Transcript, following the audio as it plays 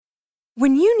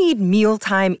When you need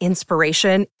mealtime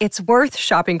inspiration, it's worth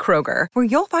shopping Kroger, where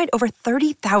you'll find over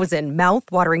 30,000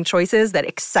 mouth-watering choices that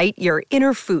excite your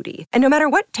inner foodie. And no matter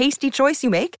what tasty choice you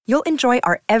make, you'll enjoy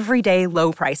our everyday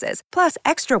low prices, plus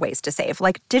extra ways to save,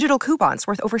 like digital coupons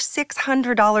worth over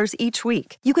 $600 each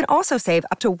week. You can also save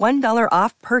up to $1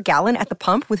 off per gallon at the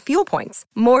pump with fuel points.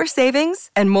 More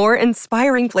savings and more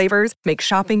inspiring flavors make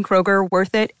shopping Kroger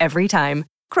worth it every time.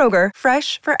 Kroger,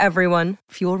 fresh for everyone.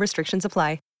 Fuel restrictions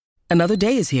apply. Another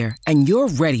day is here, and you're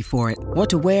ready for it. What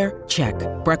to wear? Check.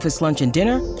 Breakfast, lunch, and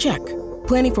dinner? Check.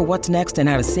 Planning for what's next and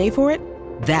how to save for it?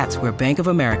 That's where Bank of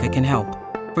America can help.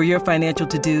 For your financial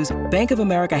to-dos, Bank of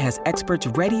America has experts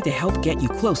ready to help get you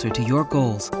closer to your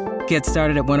goals. Get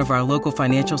started at one of our local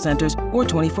financial centers or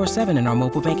 24/7 in our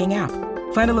mobile banking app.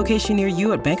 Find a location near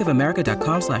you at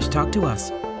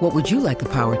bankofamerica.com/talktous. What would you like the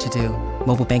power to do?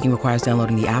 Mobile banking requires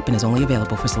downloading the app and is only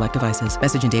available for select devices.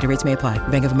 Message and data rates may apply.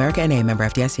 Bank of America N.A., member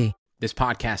FDIC. This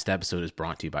podcast episode is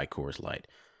brought to you by Coors Light.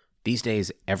 These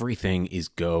days, everything is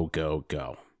go, go,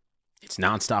 go. It's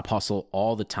nonstop hustle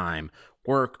all the time.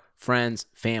 Work, friends,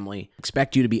 family,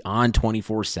 expect you to be on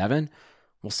 24/7.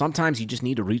 Well, sometimes you just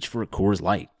need to reach for a Coors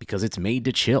Light because it's made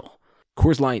to chill.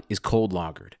 Coors Light is cold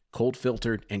lagered, cold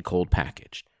filtered, and cold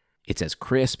packaged. It's as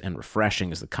crisp and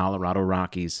refreshing as the Colorado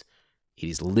Rockies. It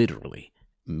is literally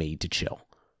made to chill.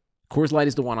 Coors Light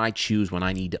is the one I choose when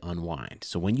I need to unwind.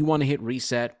 So when you want to hit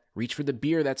reset, reach for the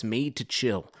beer that's made to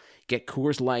chill. Get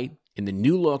Coors Light in the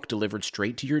new look delivered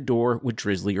straight to your door with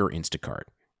Drizzly or Instacart.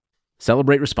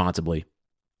 Celebrate responsibly.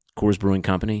 Coors Brewing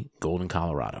Company, Golden,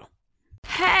 Colorado.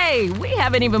 Hey, we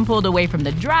haven't even pulled away from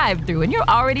the drive-thru and you're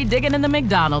already digging in the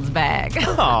McDonald's bag.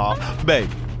 Aw, babe,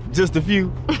 just a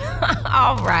few.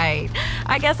 All right,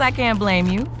 I guess I can't blame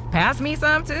you. Pass me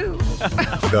some, too.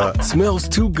 The smells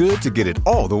too good to get it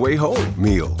all the way home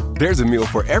meal. There's a meal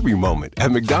for every moment at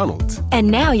McDonald's.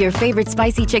 And now your favorite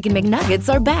spicy chicken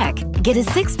McNuggets are back. Get a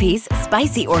 6-piece,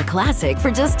 spicy or classic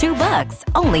for just $2,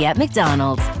 only at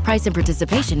McDonald's. Price and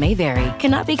participation may vary.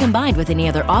 Cannot be combined with any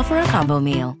other offer or combo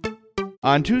meal.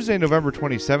 On Tuesday, November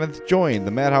 27th, join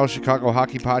the Madhouse Chicago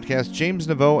Hockey Podcast, James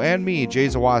Naveau, and me, Jay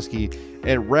Zawaski,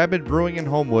 at Rabid Brewing in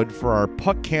Homewood for our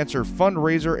Puck Cancer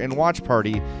fundraiser and watch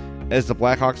party as the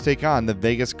Blackhawks take on the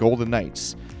Vegas Golden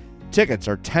Knights. Tickets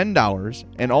are $10,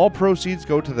 and all proceeds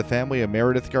go to the family of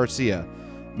Meredith Garcia.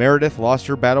 Meredith lost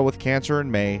her battle with cancer in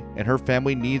May, and her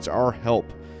family needs our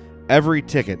help. Every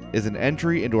ticket is an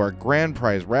entry into our grand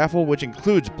prize raffle, which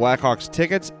includes Blackhawks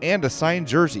tickets and a signed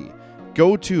jersey.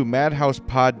 Go to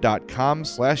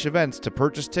madhousepod.com/events to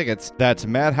purchase tickets. That's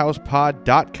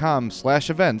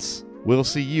madhousepod.com/events. We'll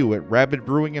see you at Rabid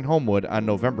Brewing in Homewood on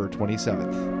November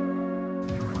 27th.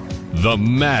 The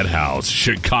Madhouse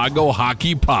Chicago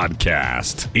Hockey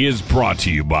Podcast is brought to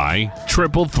you by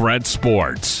Triple Threat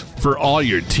Sports. For all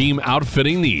your team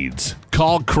outfitting needs,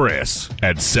 call Chris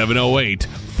at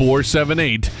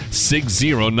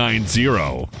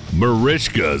 708-478-6090.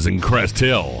 Marishka's in Crest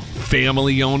Hill.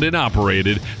 Family owned and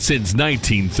operated since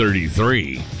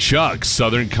 1933. Chuck's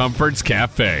Southern Comforts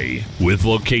Cafe. With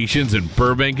locations in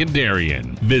Burbank and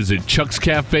Darien. Visit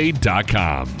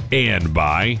chuckscafe.com. And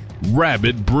by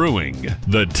Rabid Brewing.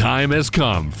 The time has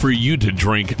come for you to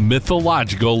drink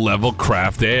mythological level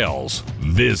craft ales.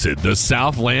 Visit the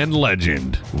Southland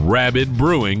legend, Rabid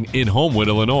Brewing in Homewood,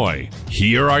 Illinois.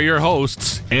 Here are your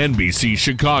hosts, NBC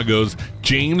Chicago's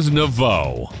James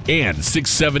Naveau and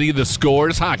 670 The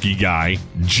Score's hockey guy,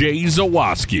 Jay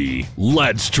Zawaski.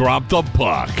 Let's drop the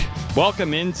puck.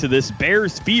 Welcome into this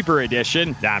Bears Fever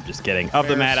edition, I'm just kidding, of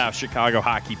the Madhouse Chicago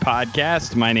Hockey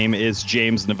Podcast. My name is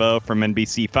James Naveau from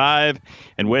NBC5,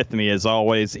 and with me, as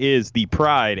always, is the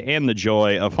pride and the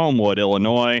joy of Homewood,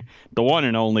 Illinois, the one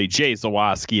and only Jay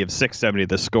Zawaski of 670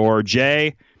 The Score.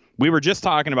 Jay, we were just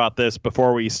talking about this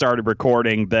before we started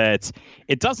recording, that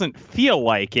it doesn't feel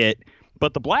like it,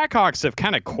 but the Blackhawks have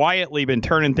kind of quietly been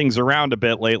turning things around a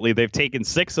bit lately. They've taken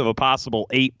 6 of a possible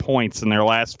 8 points in their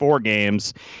last 4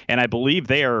 games, and I believe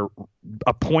they are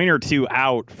a point or two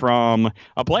out from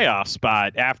a playoff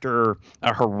spot after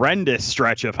a horrendous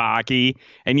stretch of hockey.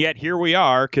 And yet here we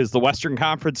are, because the Western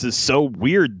Conference is so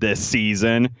weird this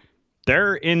season.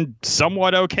 They're in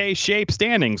somewhat okay shape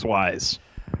standings-wise.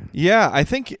 Yeah, I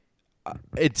think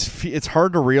it's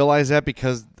hard to realize that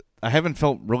because I haven't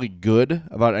felt really good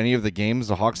about any of the games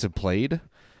the Hawks have played.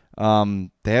 They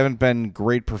haven't been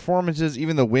great performances.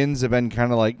 Even the wins have been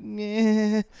kind of like,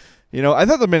 eh. You know, I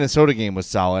thought the Minnesota game was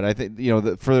solid. I think, you know,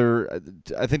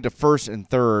 I think the first and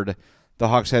third, the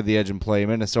Hawks had the edge in play.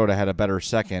 Minnesota had a better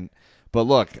second. But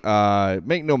look,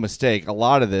 make no mistake, a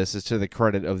lot of this is to the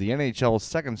credit of the NHL's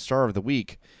second star of the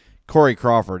week, Corey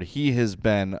Crawford. He has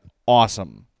been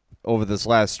awesome over this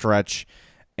last stretch.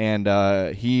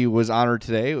 And he was honored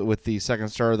today with the second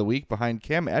star of the week behind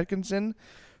Cam Atkinson,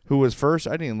 who was first.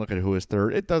 I didn't even look at who was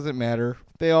third. It doesn't matter.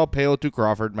 They all pale to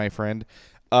Crawford, my friend.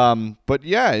 But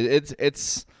yeah,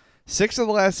 it's 6 of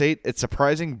the last 8. It's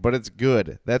surprising, but it's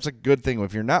good. That's a good thing.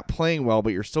 If you're not playing well,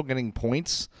 but you're still getting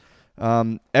points,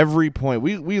 every point.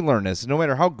 We learn this. No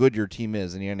matter how good your team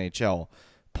is in the NHL,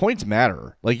 points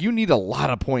matter. Like, you need a lot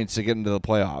of points to get into the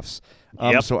playoffs.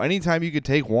 So anytime you could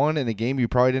take one in a game you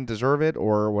probably didn't deserve it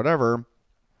or whatever,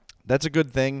 that's a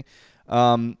good thing.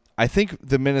 I think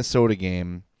the Minnesota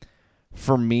game,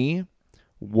 for me,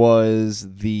 was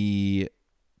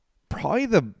probably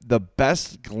the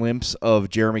best glimpse of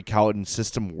Jeremy Colliton's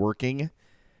system working.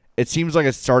 It seems like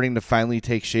it's starting to finally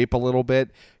take shape a little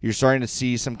bit. You're starting to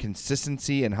see some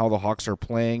consistency in how the Hawks are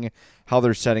playing, how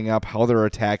they're setting up, how they're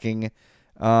attacking.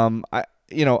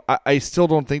 I still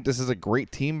don't think this is a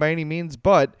great team by any means,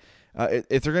 but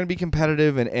if they're going to be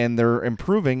competitive and they're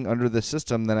improving under the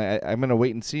system, then I'm going to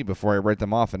wait and see before I write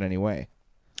them off in any way.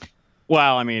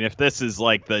 Well, I mean, if this is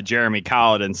like the Jeremy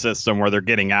Colliton system where they're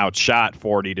getting outshot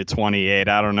 40-28,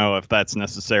 I don't know if that's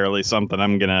necessarily something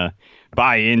I'm going to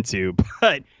buy into.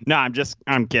 But no,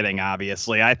 I'm kidding,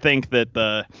 obviously. I think that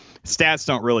the stats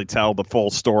don't really tell the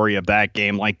full story of that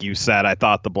game. Like you said, I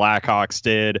thought the Blackhawks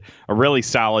did a really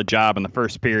solid job in the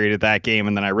first period of that game,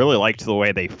 and then I really liked the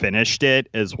way they finished it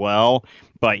as well.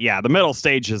 But yeah, the middle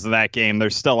stages of that game,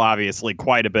 there's still obviously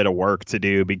quite a bit of work to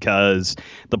do because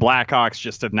the Blackhawks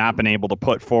just have not been able to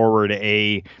put forward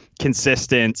a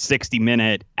consistent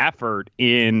 60-minute effort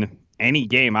in any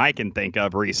game I can think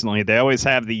of recently. They always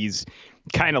have these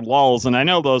kind of lulls, and I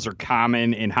know those are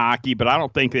common in hockey, but I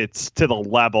don't think it's to the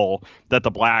level that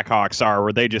the Blackhawks are,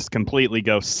 where they just completely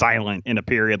go silent in a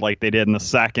period like they did in the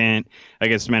second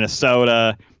against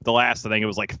Minnesota. The last, I think it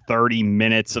was like 30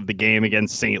 minutes of the game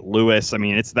against St. Louis. I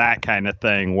mean, it's that kind of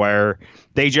thing where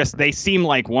they seem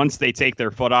like once they take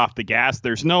their foot off the gas,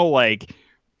 there's no like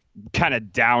kind of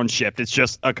downshift. It's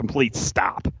just a complete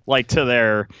stop like to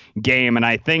their game. And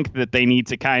I think that they need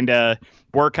to kind of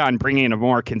work on bringing a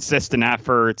more consistent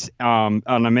effort on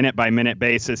a minute by minute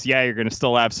basis. Yeah, you're going to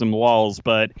still have some lulls,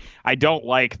 but I don't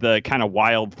like the kind of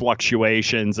wild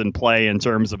fluctuations in play in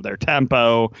terms of their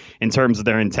tempo, in terms of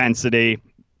their intensity.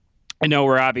 I know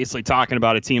we're obviously talking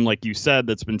about a team, like you said,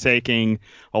 that's been taking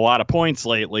a lot of points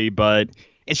lately, but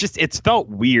it's felt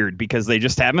weird because they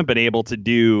just haven't been able to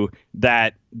do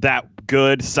that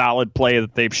good, solid play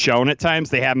that they've shown at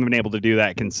times. They haven't been able to do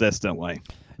that consistently.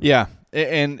 Yeah,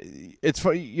 and it's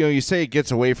funny, you say it gets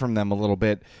away from them a little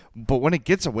bit, but when it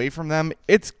gets away from them,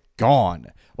 it's gone.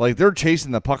 Like, they're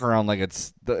chasing the puck around like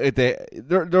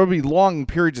there'll be long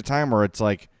periods of time where it's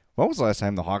like, when was the last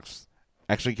time the Hawks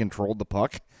actually controlled the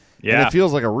puck? Yeah. And it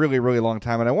feels like a really, really long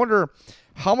time. And I wonder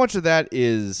how much of that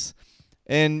is,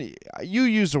 and you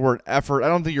use the word effort. I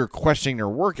don't think you're questioning their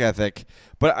work ethic,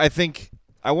 but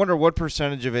I wonder what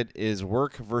percentage of it is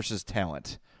work versus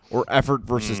talent or effort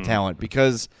versus talent.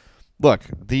 Because, look,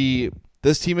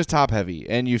 this team is top heavy,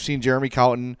 and you've seen Jeremy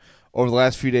Colliton over the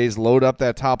last few days load up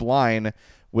that top line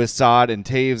with Saad and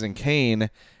Taves and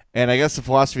Kane. And I guess the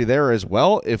philosophy there is,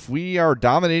 well, if we are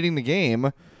dominating the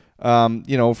game,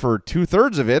 for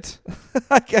 2/3 of it,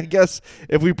 I guess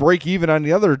if we break even on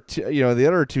the other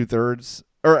 2/3,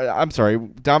 or I'm sorry,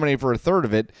 dominate for 1/3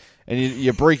 of it, and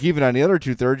you break even on the other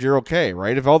 2/3, you're okay,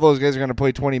 right? If all those guys are going to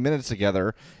play 20 minutes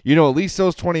together, at least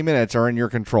those 20 minutes are in your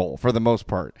control for the most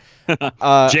part. Jay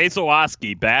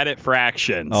Zawaski, bad at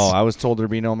fractions. Oh, I was told there'd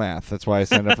be no math. That's why I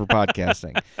signed up for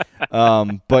podcasting.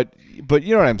 But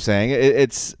you know what I'm saying?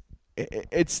 It's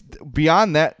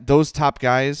beyond that. Those top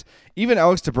guys, even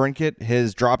Alex DeBrincat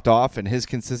has dropped off in his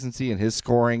consistency and his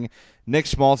scoring. Nick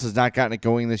Schmaltz has not gotten it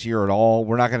going this year at all.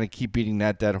 We're not going to keep beating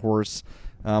that dead horse.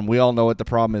 We all know what the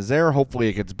problem is there. Hopefully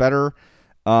it gets better.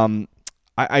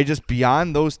 I just,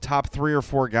 beyond those top 3 or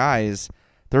 4 guys,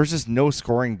 there's just no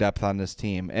scoring depth on this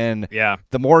team. And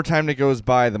the more time that goes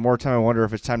by, the more time I wonder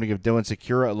if it's time to give Dylan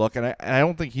Secura a look. And I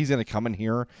don't think he's going to come in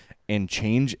here and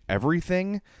change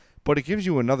everything, but it gives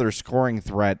you another scoring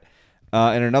threat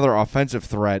and another offensive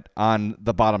threat on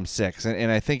the bottom 6.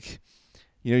 And I think,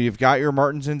 you've got your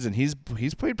Martinsons, and he's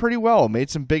played pretty well, made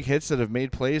some big hits that have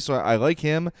made plays. So I like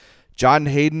him. John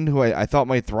Hayden, who I thought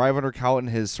might thrive under Colliton,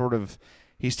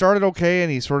 he started okay,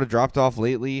 and he sort of dropped off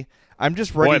lately. I'm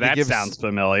just ready to give. Sounds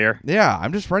familiar. Yeah,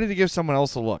 I'm just ready to give someone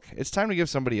else a look. It's time to give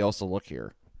somebody else a look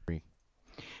here.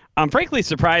 I'm frankly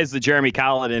surprised that Jeremy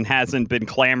Colliton hasn't been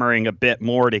clamoring a bit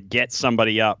more to get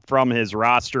somebody up from his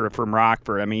roster from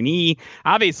Rockford. I mean, he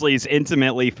obviously is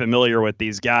intimately familiar with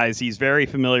these guys. He's very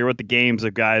familiar with the games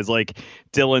of guys like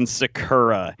Dylan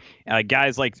Sakura,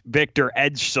 guys like Victor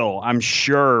Edsel, I'm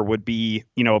sure would be,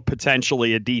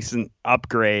 potentially a decent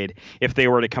upgrade if they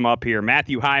were to come up here.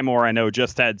 Matthew Highmore, I know,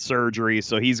 just had surgery,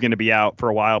 so he's going to be out for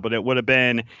a while, but it would have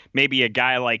been maybe a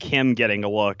guy like him getting a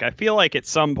look. I feel like at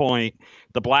some point,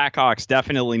 the Blackhawks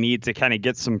definitely need to kind of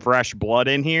get some fresh blood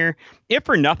in here, if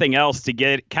for nothing else, to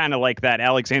get kind of like that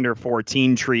Alexander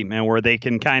 14 treatment where they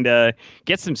can kind of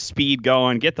get some speed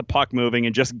going, get the puck moving,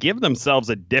 and just give themselves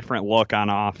a different look on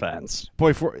offense.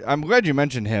 Boy, I'm glad you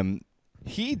mentioned him.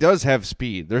 He does have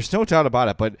speed. There's no doubt about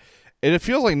it, but it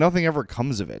feels like nothing ever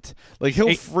comes of it. Like he'll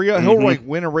like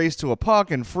win a race to a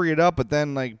puck and free it up, but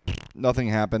then like nothing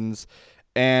happens.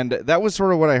 And that was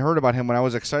sort of what I heard about him when I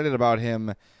was excited about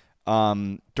him.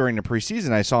 During the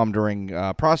preseason, I saw him during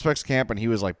prospects camp, and he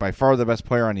was like by far the best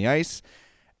player on the ice.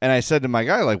 And I said to my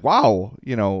guy, like, wow,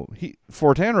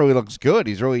 Fortin really looks good.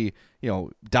 He's really,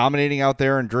 dominating out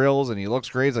there in drills, and he looks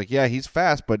great. He's like, yeah, he's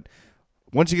fast, but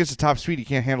once he gets to top speed, he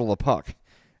can't handle the puck.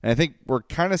 And I think we're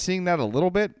kind of seeing that a little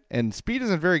bit, and speed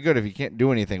isn't very good if you can't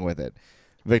do anything with it.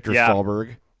 Victor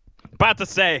Stahlberg. About to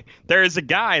say, there is a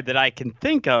guy that I can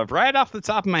think of right off the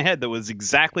top of my head that was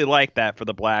exactly like that for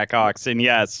the Blackhawks. And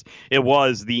yes, it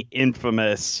was the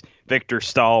infamous Victor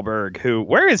Stahlberg,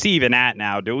 where is he even at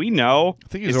now? Do we know? I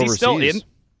think he's overseas. He still in?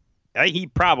 He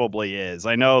probably is.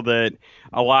 I know that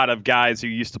a lot of guys who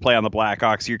used to play on the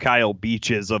Blackhawks, your Kyle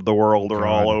Beaches of the world, are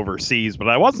all overseas, but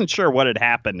I wasn't sure what had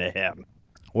happened to him.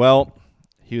 Well,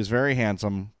 he was very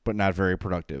handsome, but not very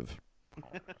productive.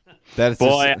 I've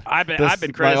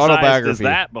been criticized as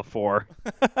that before.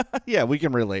 Yeah, we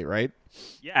can relate, right?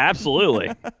 Yeah,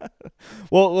 absolutely.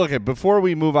 Well, look, before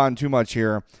we move on too much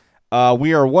here,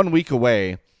 we are 1 week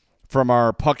away from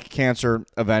our Puck Cancer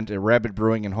event at Rapid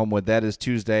Brewing in Homewood. That is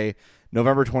Tuesday,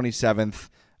 November 27th.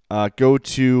 Go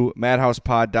to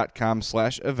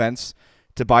madhousepod.com/events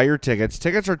to buy your tickets.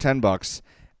 Tickets are $10.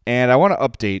 And I want to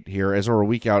update here as we're a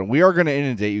week out. We are going to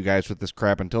inundate you guys with this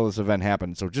crap until this event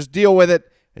happens. So just deal with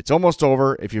it. It's almost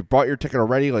over. If you've bought your ticket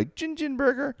already, like Jin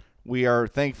Burger, we are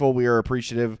thankful. We are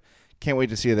appreciative. Can't wait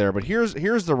to see you there. But here's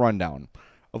the rundown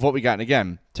of what we got. And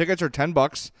again, tickets are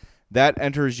 $10. That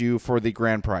enters you for the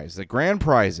grand prize. The grand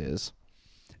prize is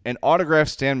an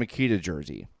autographed Stan Mikita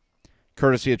jersey,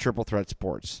 courtesy of Triple Threat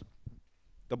Sports.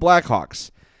 The Blackhawks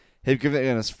have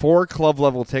given us 4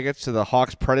 club-level tickets to the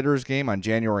Hawks-Predators game on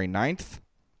January 9th.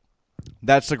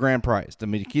 That's the grand prize, the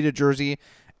Mikita jersey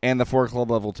and the 4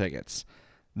 club-level tickets.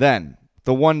 Then,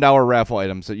 the $1 raffle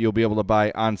items that you'll be able to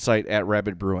buy on-site at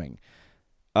Rapid Brewing.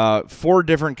 4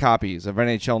 different copies of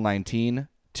NHL 19,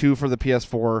 2 for the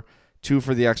PS4, 2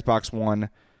 for the Xbox One,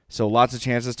 so lots of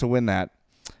chances to win that.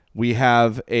 We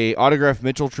have a autographed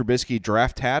Mitchell Trubisky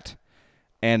draft hat,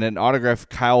 and an autographed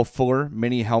Kyle Fuller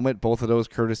mini helmet, both of those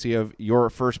courtesy of your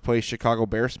first-place Chicago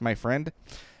Bears, my friend.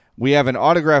 We have an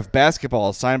autographed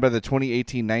basketball signed by the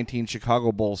 2018-19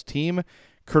 Chicago Bulls team,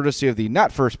 courtesy of the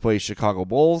not first-place Chicago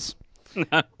Bulls.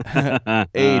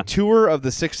 A tour of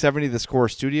the 670 The Score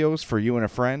studios for you and a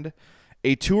friend.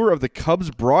 A tour of the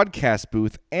Cubs broadcast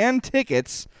booth and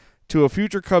tickets to a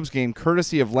future Cubs game,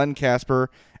 courtesy of Len Casper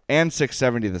and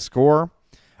 670 The Score.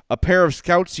 A pair of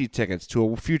Scout seat tickets to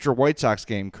a future White Sox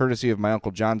game, courtesy of my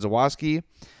Uncle John Zawoski.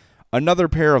 Another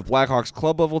pair of Blackhawks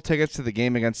club-level tickets to the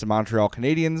game against the Montreal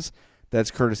Canadiens.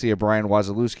 That's courtesy of Brian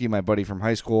Wazalewski, my buddy from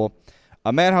high school.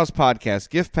 A Madhouse Podcast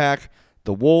gift pack.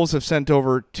 The Wolves have sent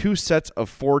over 2 sets of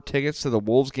 4 tickets to the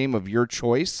Wolves game of your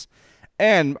choice.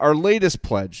 And our latest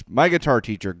pledge, my guitar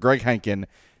teacher, Greg Henkin.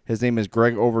 His name is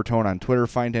Greg Overtone on Twitter.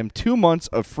 Find him 2 months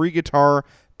of free guitar,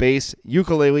 bass,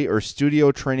 ukulele, or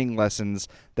studio training lessons.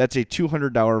 That's a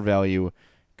 $200 value,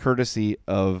 courtesy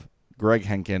of Greg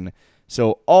Henkin.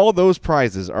 So all those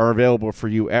prizes are available for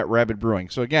you at Rapid Brewing.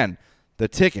 So again, the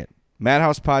ticket,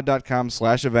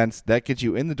 madhousepod.com/events, that gets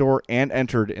you in the door and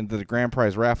entered into the grand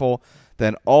prize raffle.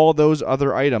 Then all those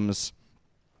other items,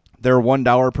 they're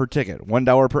 $1 per ticket,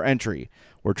 $1 per entry.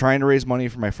 We're trying to raise money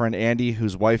for my friend Andy,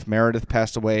 whose wife Meredith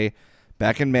passed away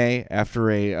back in May after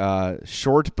a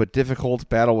short but difficult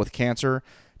battle with cancer,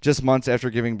 just months after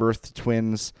giving birth to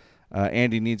twins.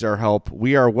 Andy needs our help.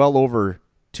 We are well over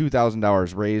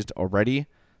 $2,000 raised already,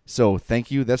 so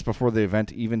thank you. That's before the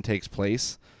event even takes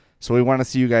place. So we want to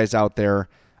see you guys out there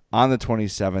on the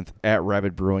 27th at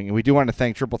Rapid Brewing. And we do want to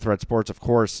thank Triple Threat Sports, of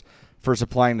course, for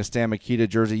supplying the Stan Mikita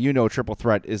jersey. You know Triple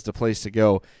Threat is the place to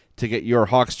go to get your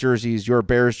Hawks jerseys, your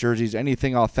Bears jerseys,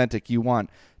 anything authentic you want.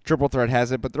 Triple Threat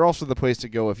has it, but they're also the place to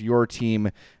go if your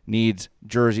team needs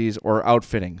jerseys or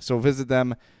outfitting. So visit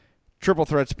them,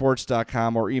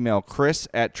 triplethreatsports.com, or email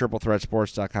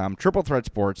chris@triplethreatsports.com. Triple Threat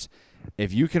Sports,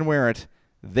 if you can wear it,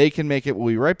 they can make it. We'll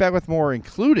be right back with more,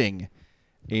 including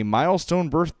a milestone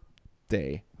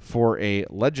birthday for a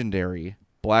legendary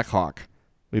Blackhawk.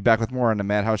 We'll be back with more on the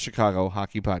Madhouse Chicago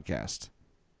Hockey Podcast.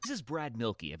 This is Brad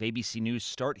Milkey of ABC News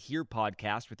Start Here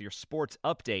podcast with your sports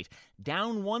update.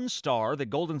 Down one star, the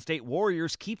Golden State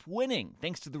Warriors keep winning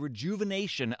thanks to the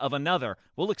rejuvenation of another.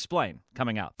 We'll explain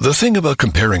coming up. The thing about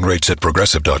comparing rates at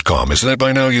Progressive.com is that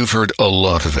by now you've heard a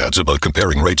lot of ads about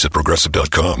comparing rates at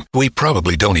Progressive.com. We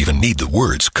probably don't even need the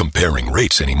words comparing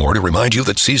rates anymore to remind you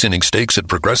that seasoning steaks at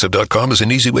Progressive.com is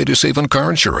an easy way to save on car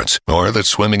insurance, or that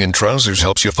swimming in trousers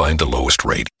helps you find the lowest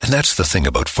rate. And that's the thing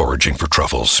about foraging for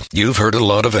truffles. You've heard a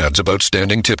lot of ads about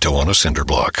standing tiptoe on a cinder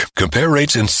block. Compare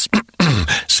rates and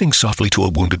sing softly to a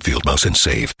wounded field mouse and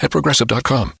save at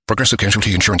Progressive.com. Progressive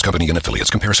Casualty Insurance Company and Affiliates.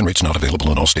 Comparison rates not available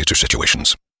in all states or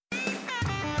situations.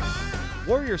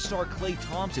 Warriors star Klay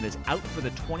Thompson is out for the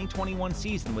 2021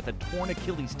 season with a torn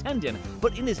Achilles tendon,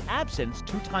 but in his absence,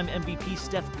 two-time MVP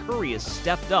Steph Curry has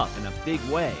stepped up in a big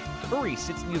way. Curry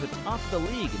sits near the top of the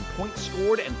league in points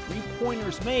scored and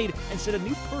three-pointers made and set a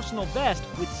new personal best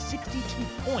with 62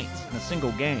 points in a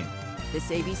single game. This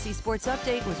ABC Sports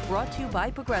Update was brought to you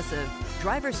by Progressive.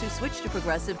 Drivers who switch to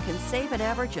Progressive can save an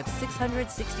average of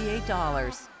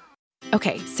 $668.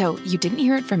 Okay, so you didn't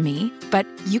hear it from me, but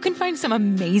you can find some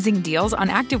amazing deals on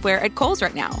activewear at Kohl's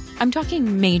right now. I'm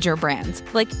talking major brands.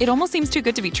 Like, it almost seems too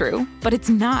good to be true, but it's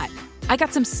not. I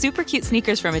got some super cute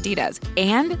sneakers from Adidas,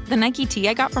 and the Nike tee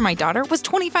I got for my daughter was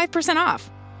 25% off.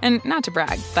 And not to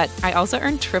brag, but I also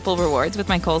earned triple rewards with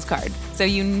my Kohl's card. So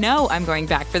you know I'm going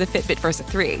back for the Fitbit Versa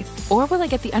 3. Or will I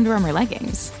get the Under Armour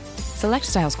leggings? Select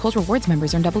styles. Kohl's Rewards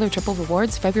members earn double or triple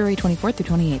rewards February 24th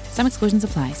through 28th. Some exclusions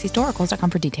apply. See store or kohls.com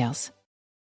for details.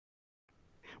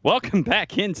 Welcome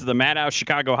back into the Madhouse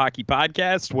Chicago Hockey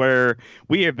Podcast, where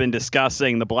we have been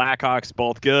discussing the Blackhawks,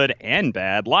 both good and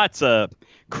bad. Lots of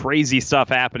crazy stuff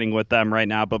happening with them right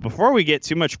now. But before we get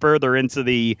too much further into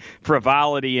the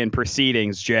frivolity and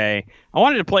proceedings, Jay, I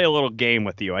wanted to play a little game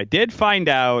with you. I did find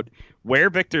out where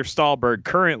Victor Stahlberg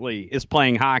currently is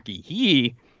playing hockey.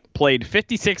 He played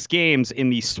 56 games in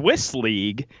the Swiss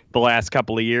League the last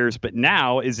couple of years, but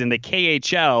now is in the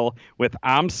KHL with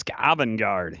Omsk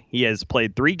Avangard. He has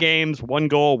played 3 games, 1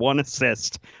 goal, 1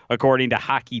 assist, according to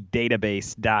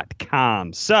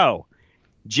hockeydatabase.com. So,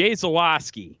 Jay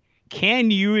Zawaski,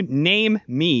 can you name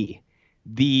me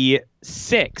the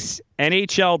 6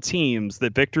 NHL teams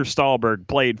that Victor Stahlberg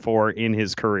played for in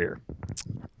his career?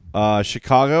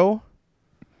 Chicago,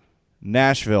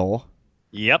 Nashville.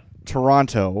 Yep.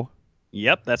 Toronto.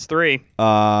 Yep, that's 3.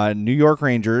 New York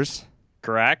Rangers.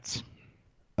 Correct.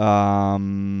 Crap.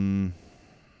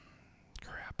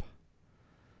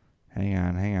 Hang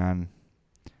on.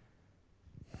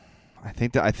 I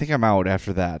think I'm out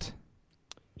after that.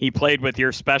 He played with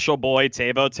your special boy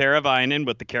Teuvo Teravainen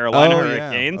with the Carolina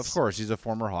Hurricanes. Yeah. Of course, he's a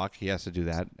former Hawk. He has to do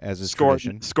that as his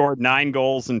tradition. Scored 9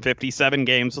 goals in 57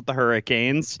 games with the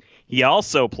Hurricanes. He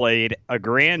also played a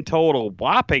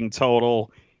whopping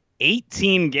total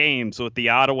 18 games with the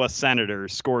Ottawa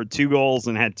Senators, scored 2 goals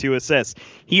and had 2 assists.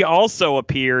 He also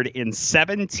appeared in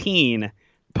 17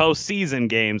 postseason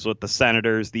games with the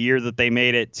Senators the year that they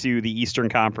made it to the Eastern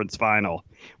Conference Final,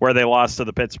 where they lost to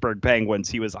the Pittsburgh Penguins.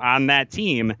 He was on that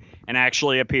team and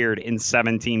actually appeared in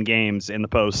 17 games in the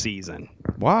postseason.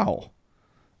 Wow.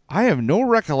 I have no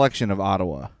recollection of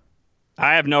Ottawa.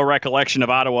 I have no recollection of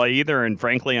Ottawa either, and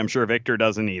frankly, I'm sure Victor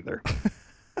doesn't either.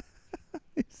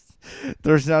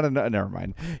 There's not a... Never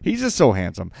mind. He's just so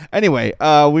handsome. Anyway,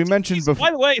 we mentioned before...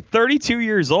 By the way, 32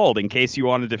 years old, in case you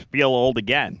wanted to feel old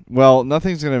again. Well,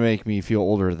 nothing's going to make me feel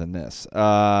older than this.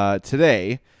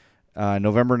 Today,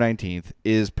 November 19th,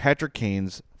 is Patrick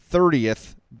Kane's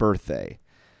 30th birthday.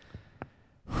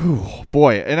 Whew,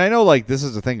 boy, and I know, like, this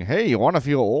is the thing. Hey, you want to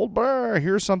feel old? Brr,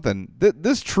 here's something.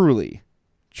 This truly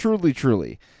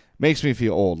makes me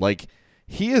feel old. Like,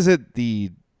 he is at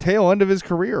the tail end of his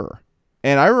career.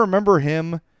 And I remember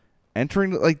him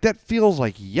entering, like, that feels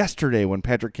like yesterday when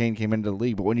Patrick Kane came into the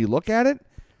league. But when you look at it,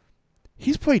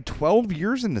 he's played 12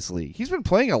 years in this league. He's been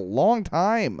playing a long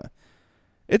time.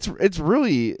 It's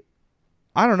really,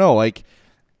 I don't know, like,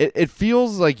 it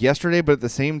feels like yesterday, but at the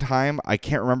same time, I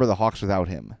can't remember the Hawks without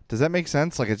him. Does that make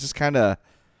sense? Like, it's just kind of,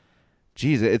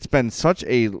 geez, it's been such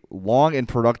a long and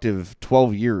productive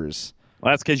 12 years.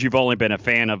 Well, that's because you've only been a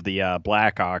fan of the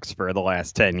Blackhawks for the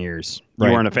last 10 years. Right.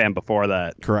 You weren't a fan before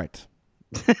that. Correct.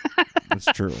 That's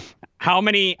true. How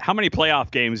many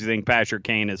playoff games do you think Patrick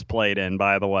Kane has played in,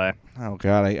 by the way? Oh,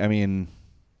 God. I mean,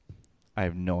 I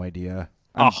have no idea.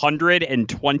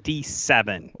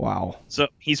 127. Wow. So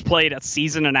he's played a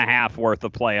season and a half worth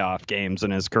of playoff games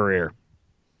in his career.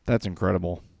 That's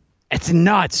incredible. It's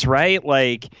nuts, right?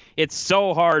 Like, it's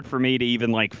so hard for me to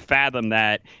even like fathom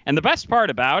that. And the best part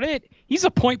about it, he's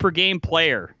a point per game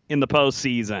player in the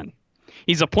postseason.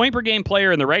 He's a point per game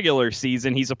player in the regular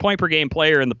season. He's a point per game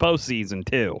player in the postseason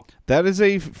too. That is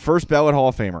a first ballot Hall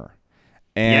of Famer.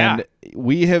 And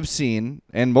we have seen,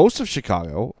 and most of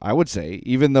Chicago, I would say,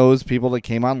 even those people that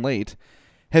came on late,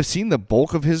 have seen the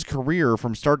bulk of his career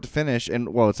from start to finish.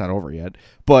 And, well, it's not over yet.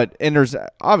 And there's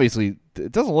obviously,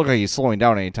 it doesn't look like he's slowing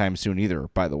down anytime soon either,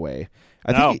 by the way.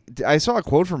 I saw a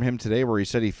quote from him today where he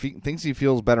said he thinks he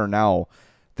feels better now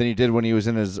than he did when he was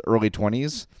in his early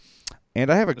 20s.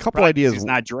 And I have a couple ideas. He's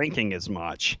not drinking as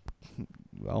much.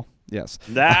 Well, yes.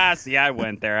 See, I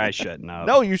went there. I shouldn't have.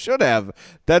 No, you should have.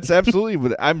 That's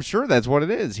absolutely. I'm sure that's what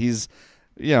it is. He's,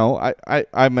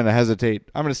 I'm going to hesitate.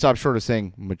 I'm going to stop short of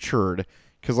saying matured,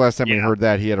 because last time we heard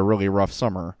that he had a really rough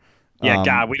summer. Yeah,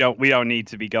 God, we don't need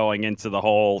to be going into the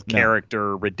whole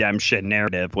character redemption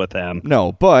narrative with him.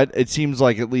 No, but it seems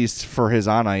like at least for his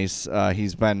on ice,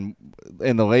 he's been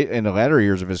in the latter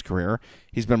years of his career,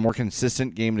 he's been more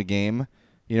consistent game to game.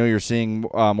 You're seeing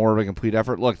more of a complete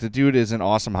effort. Look, the dude is an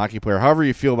awesome hockey player. However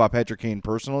you feel about Patrick Kane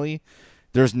personally,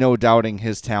 there's no doubting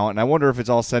his talent. And I wonder if it's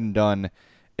all said and done,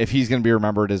 if he's going to be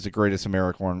remembered as the greatest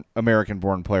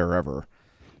American-born player ever.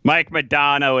 Mike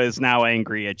Modano is now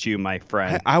angry at you, my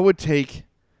friend. I would take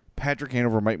Patrick Kane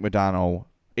over Mike Modano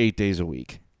 8 days a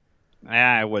week.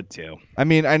 Yeah, I would too. I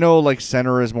mean, I know like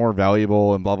center is more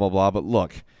valuable and blah, blah, blah, but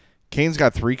look, Kane's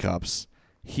got 3 cups.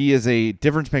 He is a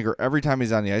difference maker every time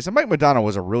he's on the ice. And Mike Modano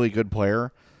was a really good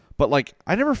player, but like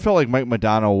I never felt like Mike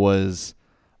Modano was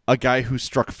a guy who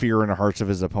struck fear in the hearts of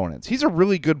his opponents. He's a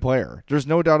really good player. There's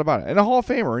no doubt about it. And a Hall of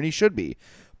Famer, and he should be.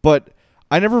 But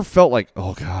I never felt like,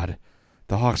 oh God,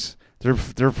 the Hawks,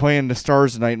 they're playing the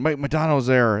Stars tonight. Mike Modano's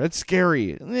there. It's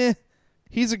scary.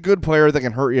 He's a good player that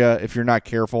can hurt you if you're not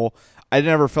careful. I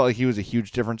never felt like he was a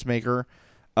huge difference maker.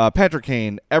 Patrick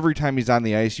Kane, every time he's on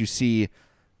the ice, you see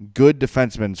good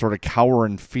defensemen sort of cower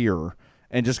in fear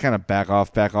and just kind of back off.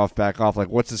 Like,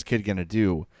 what's this kid going to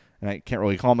do? And I can't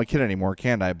really call him a kid anymore,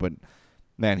 can I? But,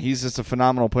 man, he's just a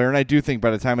phenomenal player. And I do think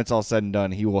by the time it's all said and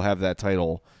done, he will have that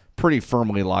title pretty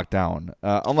firmly locked down,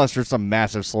 unless there's some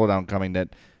massive slowdown coming that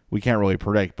we can't really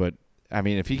predict. But, I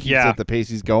mean, if he keeps at the pace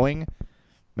he's going,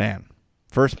 man,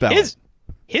 first ballot.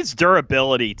 His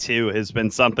durability, too, has been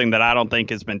something that I don't think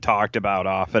has been talked about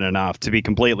often enough, to be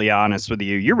completely honest with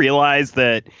you. You realize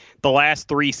that the last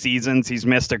 3 seasons he's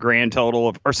missed a grand total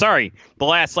of, the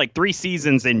last 3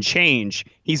 seasons and change,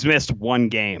 he's missed 1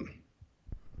 game.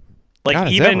 Like,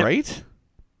 God, is that right?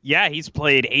 Yeah, he's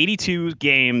played 82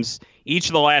 games each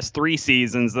of the last 3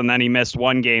 seasons, and then he missed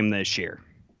 1 game this year.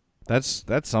 That's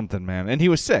something, man. And he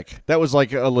was sick. That was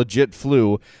like a legit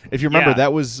flu. If you remember,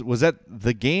 that was that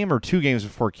the game or 2 games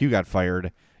before Q got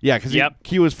fired? Yeah, because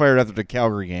Q was fired after the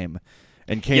Calgary game,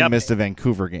 and Kane missed the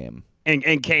Vancouver game.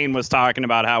 And Kane was talking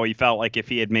about how he felt like if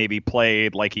he had maybe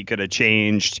played, like he could have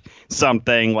changed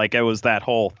something. Like it was that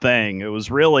whole thing. It was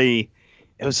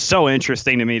so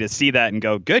interesting to me to see that and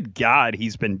go, good God,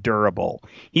 he's been durable.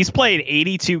 He's played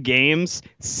 82 games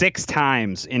 6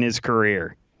 times in his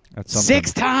career. That's something.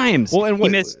 6 times. Well,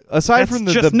 and aside from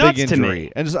the big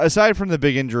injury, and aside from the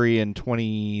big injury in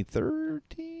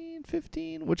 2013,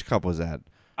 15, which cup was that?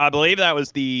 I believe that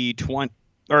was the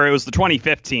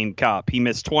 2015 Cup. He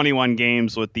missed 21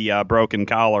 games with the broken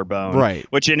collarbone, right?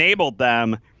 Which enabled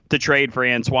them to trade for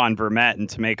Antoine Vermette and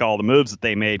to make all the moves that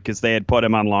they made because they had put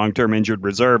him on long-term injured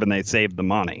reserve and they saved the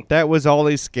money. That was all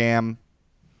a scam.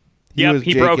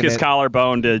 He broke his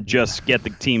collarbone to just get the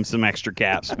team some extra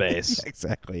cap space.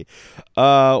 Exactly.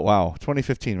 Wow,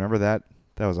 2015. Remember that?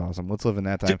 That was awesome. Let's live in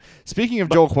that time. Speaking of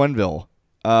Joel Quenneville,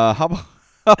 how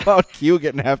about Q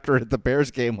getting after it at the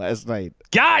Bears game last night?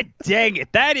 God dang it.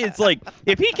 That is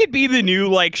if he could be the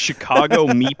new Chicago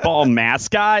meatball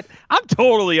mascot, I'm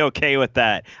totally okay with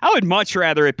that. I would much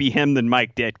rather it be him than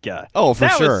Mike Ditka. Oh, for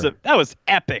sure. That was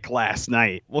epic last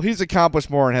night. Well, he's accomplished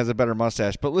more and has a better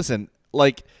mustache. But listen,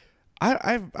 I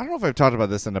don't know if I've talked about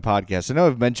this in the podcast. I know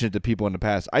I've mentioned it to people in the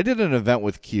past. I did an event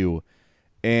with Q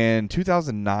in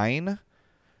 2009,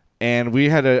 and we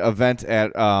had an event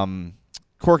at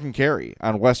Cork and Kerry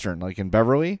on Western, in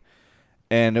Beverly,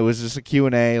 and it was just a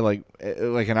Q&A, like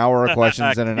an hour of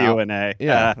questions and an hour. Q&A.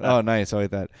 Yeah. Oh, nice. I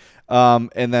like that.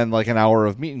 And then an hour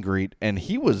of meet and greet, and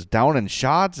he was down in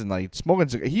shots and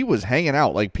smoking. He was hanging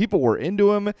out. People were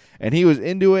into him, and he was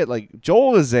into it.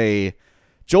 Joel is a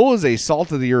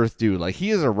salt of the earth dude. He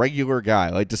is a regular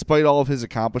guy. Despite all of his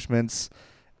accomplishments,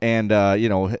 and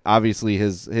obviously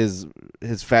his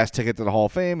fast ticket to the Hall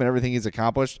of Fame and everything he's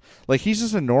accomplished, he's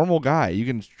just a normal guy. You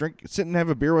can sit and have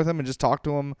a beer with him and just talk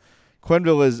to him.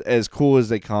 Quenneville is as cool as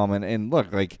they come. And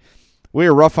look, like, we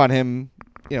were rough on him,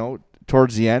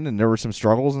 towards the end, and there were some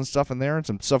struggles and stuff in there and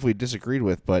some stuff we disagreed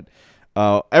with, but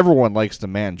everyone likes the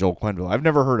man, Joel Quenneville. I've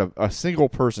never heard of a single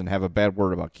person have a bad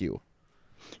word about Q.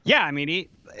 Yeah, I mean,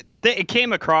 it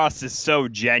came across as so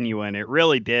genuine. It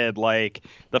really did. Like,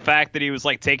 the fact that he was,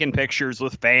 like, taking pictures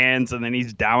with fans and then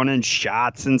he's downing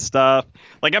shots and stuff.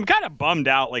 Like, I'm kind of bummed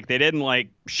out. Like, they didn't, like,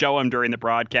 show him during the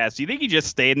broadcast. Do you think he just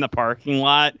stayed in the parking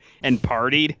lot and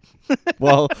partied?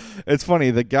 Well, it's funny.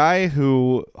 The guy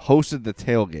who hosted the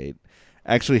tailgate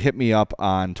actually hit me up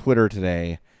on Twitter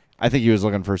today. I think he was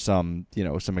looking for some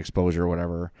exposure or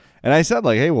whatever. And I said,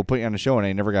 like, hey, we'll put you on the show, and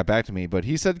he never got back to me. But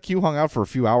he said Q hung out for a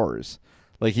few hours.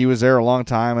 Like, he was there a long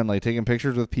time and, like, taking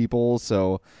pictures with people.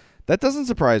 So that doesn't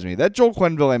surprise me. That Joel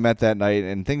Quenneville I met that night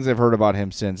and things I've heard about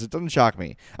him since, it doesn't shock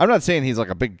me. I'm not saying he's, like,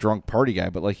 a big drunk party guy,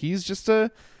 but, like, he's just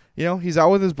he's out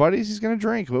with his buddies. He's going to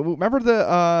drink. Remember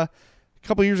a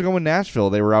couple years ago in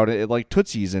Nashville, they were out at like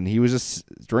Tootsie's, and he was just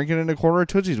drinking in a corner of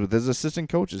Tootsie's with his assistant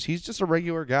coaches. He's just a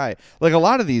regular guy. Like, a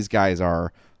lot of these guys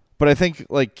are. But I think,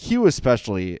 like, Q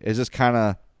especially is just kind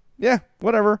of, yeah,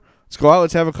 whatever. Let's go out.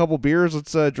 Let's have a couple beers.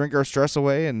 Let's drink our stress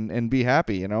away and be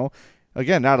happy,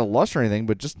 Again, not a lust or anything,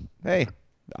 but just, hey,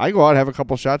 I go out and have a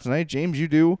couple shots tonight. James, you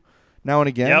do now and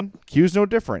again. Yep. Q's no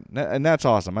different. And that's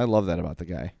awesome. I love that about the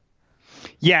guy.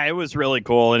 Yeah, it was really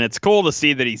cool, and it's cool to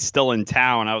see that he's still in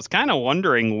town. I was kind of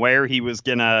wondering where he was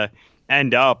going to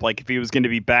end up, like if he was going to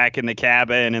be back in the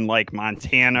cabin in like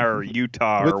Montana or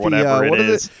Utah or whatever it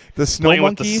is. The snow monkey?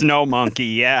 With the snow monkey,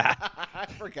 yeah. I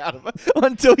forgot about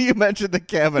until you mentioned the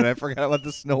cabin. I forgot about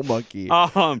the snow monkey.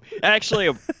 Actually,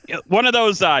 one of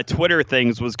those Twitter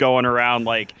things was going around,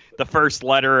 like the first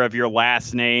letter of your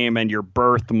last name and your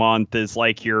birth month is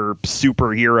like your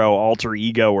superhero alter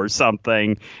ego or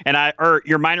something, or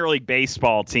your minor league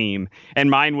baseball team, and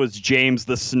mine was James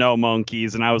the Snow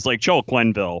Monkeys, and I was like, Joel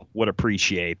Quenneville would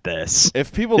appreciate this.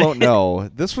 If people don't know,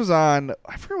 this was on,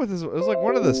 I forget what this was. It was like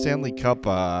one of the Stanley Cup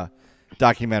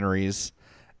documentaries,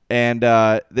 and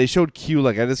they showed Q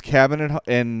like at his cabin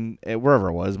in wherever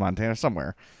it was, Montana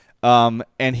somewhere,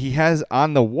 and he has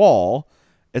on the wall,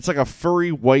 it's like a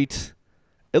furry white,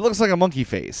 it looks like a monkey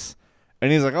face,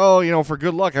 and he's like, oh, for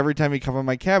good luck, every time you come in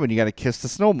my cabin, you got to kiss the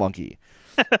snow monkey.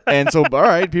 And so, all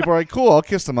right, people are like, cool, I'll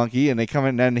kiss the monkey, and they come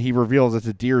in, and he reveals it's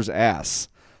a deer's ass.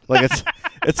 Like,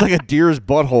 it's like a deer's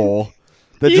butthole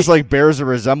that just like bears a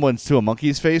resemblance to a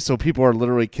monkey's face. So people are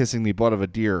literally kissing the butt of a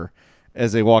deer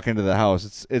as they walk into the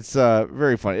house. It's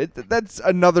very funny. That's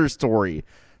another story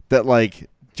that, like,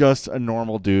 just a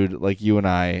normal dude like you and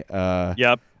I.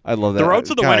 Yep. I love that. The Road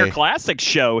to the Winter Classic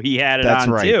show, he had it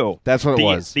on right. too. That's what it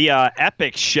was. The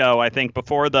Epic show, I think,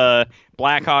 before the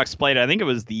Blackhawks played, I think it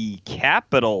was the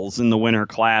Capitals in the Winter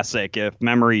Classic, if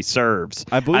memory serves.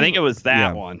 I think it was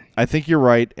that one. I think you're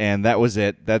right, and that was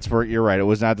it. That's where you're right. It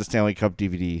was not the Stanley Cup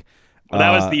DVD. Well, that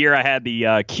was the year I had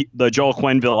the Joel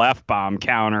Quenneville F-bomb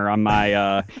counter on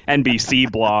my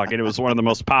NBC blog, and it was one of the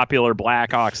most popular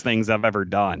Blackhawks things I've ever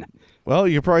done. Well,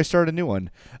 you could probably start a new one.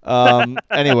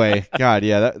 Anyway, God,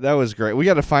 yeah, that was great. We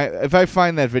got to find. If I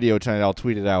find that video tonight, I'll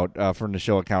tweet it out from the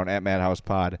show account at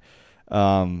MadhousePod.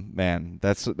 Man,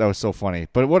 that was so funny.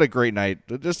 But what a great night!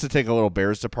 Just to take a little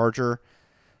Bears departure.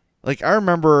 Like, I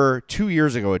remember 2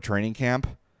 years ago at training camp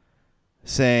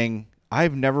saying,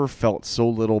 I've never felt so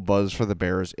little buzz for the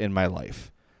Bears in my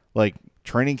life. Like,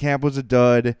 training camp was a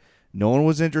dud. No one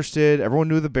was interested. Everyone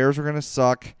knew the Bears were going to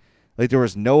suck. Like, there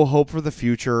was no hope for the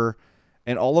future.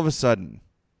 And all of a sudden,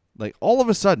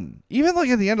 even like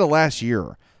at the end of last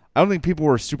year, I don't think people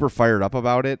were super fired up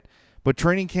about it. But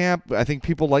training camp, I think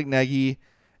people like Nagy,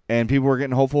 and people were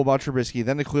getting hopeful about Trubisky.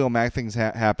 Then the Khalil Mack things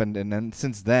happened, and then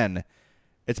since then,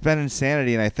 it's been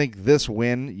insanity. And I think this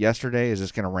win yesterday is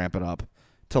just going to ramp it up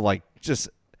to like just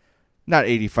not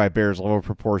 85 Bears level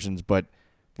proportions, but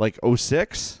like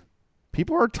 06.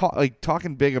 People are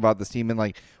talking big about this team, and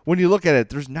like when you look at it,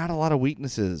 there's not a lot of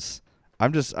weaknesses.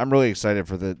 I'm really excited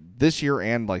for this year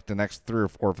and like the next 3 or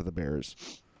 4 for the Bears.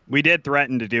 We did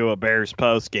threaten to do a Bears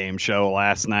post-game show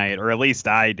last night, or at least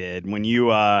I did. When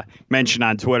you mentioned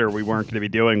on Twitter we weren't going to be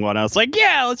doing one, I was like,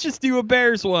 yeah, let's just do a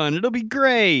Bears one. It'll be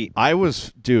great. I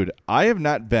have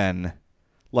not been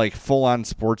like full-on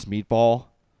sports meatball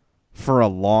for a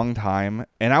long time,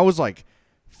 and I was like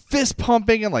fist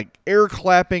pumping and like air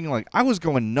clapping. Like, I was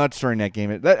going nuts during that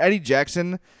game. That Eddie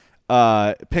Jackson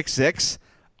pick 6,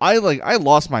 I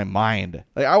lost my mind.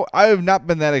 Like, I have not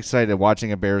been that excited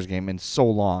watching a Bears game in so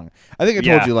long. I think I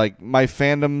told you, like, my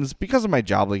fandoms, because of my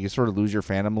job, like, you sort of lose your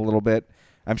fandom a little bit.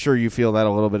 I'm sure you feel that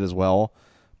a little bit as well.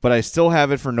 But I still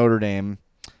have it for Notre Dame.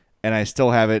 and I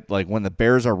still have it. Like, when the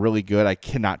Bears are really good, I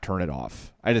cannot turn it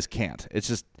off. I just can't. It's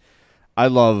just, I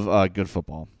love good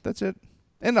football. That's it.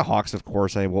 And the Hawks, of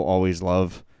course, I will always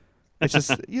love. It's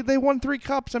just, they won 3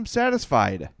 cups. I'm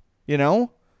satisfied. You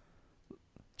know?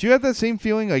 Do you have that same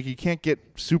feeling? Like, you can't get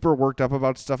super worked up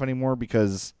about stuff anymore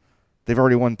because they've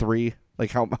already won 3?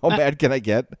 Like, how mad can I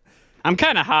get? I'm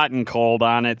kind of hot and cold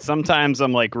on it. Sometimes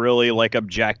I'm like really like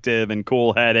objective and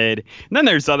cool-headed. And then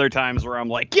there's other times where I'm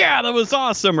like, yeah, that was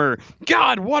awesome. Or,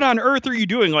 God, what on earth are you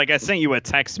doing? Like, I sent you a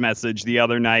text message the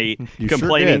other night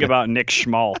complaining about Nick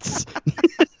Schmaltz.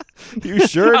 You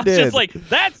sure I was did. just like,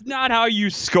 that's not how you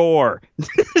score.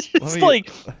 It's like,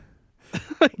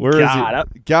 where God,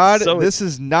 is it? God, this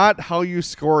is not how you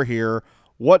score here.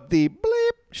 What the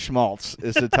bleep Schmaltz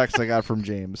is the text I got from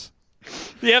James.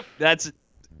 Yep, that's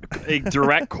a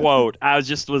direct quote. I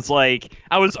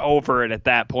was over it at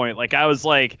that point. Like, I was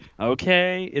like,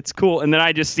 okay, it's cool. And then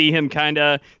I just see him kind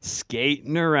of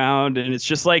skating around, and it's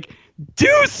just like,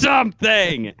 do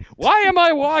something. Why am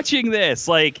I watching this?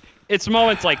 Like, it's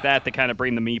moments like that that kind of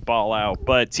bring the meatball out.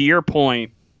 But to your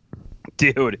point,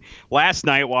 dude, last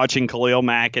night watching Khalil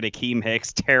Mack and Akeem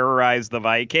Hicks terrorize the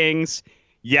Vikings,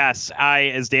 yes, I,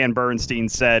 as Dan Bernstein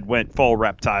said, went full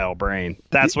reptile brain.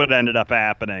 That's what ended up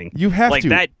happening. You have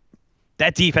to.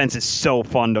 That defense is so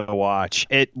fun to watch.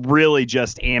 It really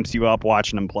just amps you up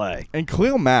watching them play. And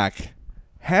Khalil Mack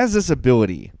has this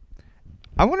ability.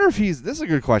 I wonder if this is a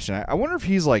good question. I wonder if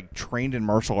he's like trained in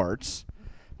martial arts,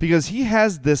 because he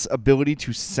has this ability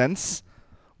to sense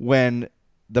when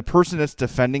the person that's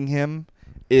defending him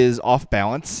is off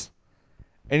balance,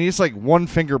 and he just like one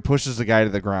finger pushes the guy to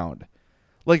the ground.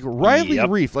 Like Riley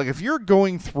Reiff, like if you're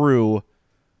going through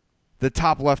the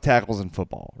top left tackles in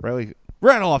football,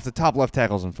 rattle off the top left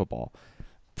tackles in football,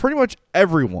 pretty much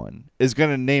everyone is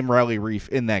going to name Riley Reiff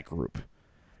in that group.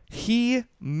 He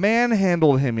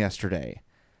manhandled him yesterday.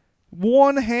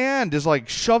 One hand just like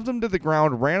shoved him to the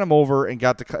ground, ran him over, and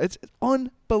got the cut. It's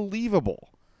unbelievable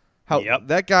how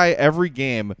that guy every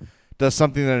game does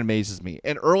something that amazes me.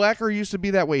 And Urlacher used to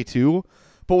be that way too.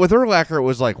 But with Urlacher, it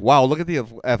was like, wow, look at the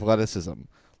athleticism.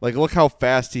 Like, look how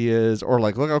fast he is, or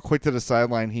like, look how quick to the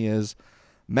sideline he is.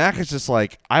 Mack is just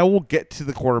like, I will get to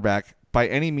the quarterback by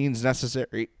any means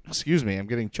necessary. Excuse me, I'm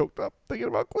getting choked up thinking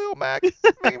about Khalil Mack.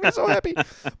 Making me so happy.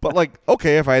 But like,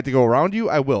 okay, if I had to go around you,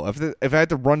 I will. If I had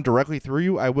to run directly through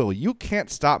you, I will. You can't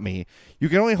stop me. You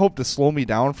can only hope to slow me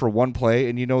down for one play,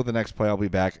 and you know the next play I'll be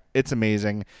back. It's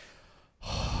amazing.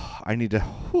 I need to...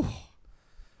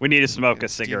 We need to smoke a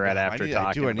cigarette after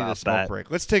talking about that. I need a smoke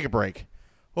break. Let's take a break.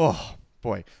 Oh,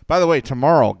 boy. By the way,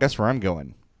 tomorrow, guess where I'm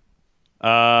going?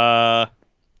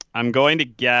 I'm going to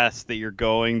guess that you're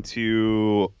going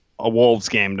to a Wolves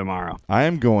game tomorrow. I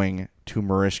am going to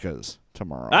Marishka's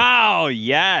tomorrow. Oh,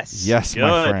 yes. Yes, good.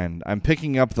 My friend. I'm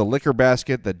picking up the liquor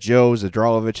basket that Joe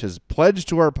Zadralovich has pledged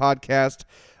to our podcast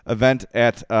event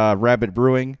at Rabbit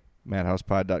Brewing,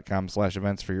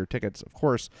 madhousepod.com/events for your tickets, of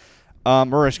course.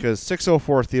 Marishka's,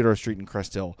 604 Theodore Street in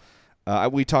Crest Hill.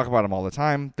 We talk about them all the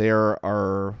time. They are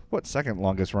our, second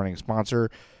longest running sponsor.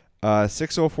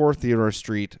 604 Theodore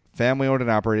Street, family owned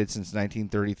and operated since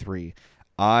 1933.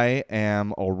 I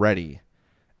am already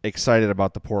excited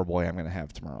about the poor boy I'm going to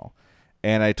have tomorrow.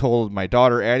 And I told my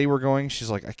daughter, Addie, we're going. She's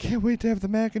like, I can't wait to have the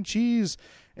mac and cheese.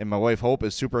 And my wife, Hope,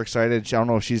 is super excited. I don't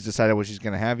know if she's decided what she's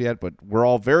going to have yet, but we're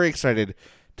all very excited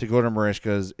to go to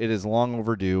Marishka's. It is long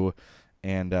overdue.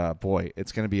 And, boy,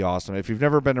 it's going to be awesome. If you've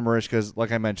never been to Marishka's,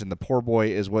 like I mentioned, the poor boy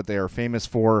is what they are famous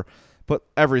for, but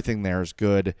everything there is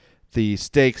good. The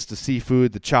steaks, the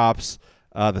seafood, the chops,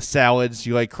 the salads.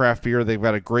 You like craft beer, they've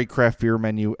got a great craft beer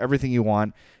menu. Everything you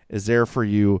want is there for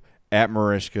you at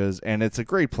Marishka's, and it's a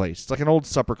great place. It's like an old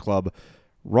supper club,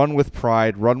 run with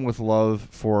pride, run with love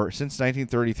since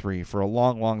 1933, for a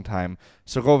long, long time.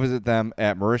 So go visit them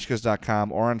at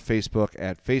marishkas.com or on Facebook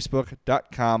at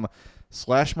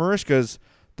facebook.com/Marishkas.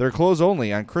 They're closed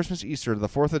only on Christmas, Easter, the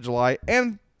 4th of July,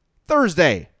 and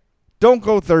Thursday. Don't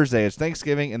go Thursday. It's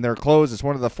Thanksgiving, and they're closed. It's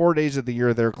one of the 4 days of the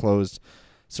year they're closed.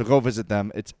 So go visit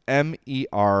them. It's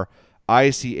MERICHKAS.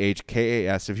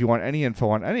 If you want any info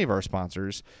on any of our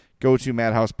sponsors, go to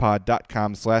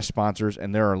madhousepod.com/sponsors,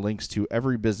 and there are links to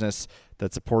every business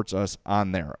that supports us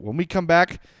on there. When we come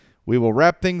back, we will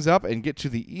wrap things up and get to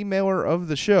the emailer of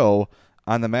the show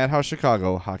on the Madhouse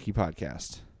Chicago Hockey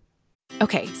Podcast.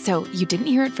 Okay, so you didn't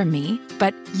hear it from me,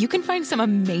 but you can find some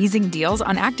amazing deals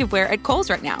on activewear at Kohl's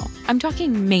right now. I'm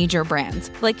talking major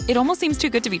brands. Like, it almost seems too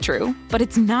good to be true, but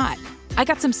it's not. I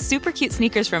got some super cute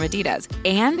sneakers from Adidas,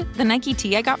 and the Nike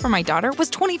tee I got for my daughter was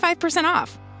 25%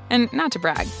 off. And not to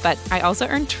brag, but I also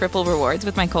earned triple rewards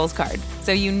with my Kohl's card.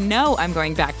 So you know I'm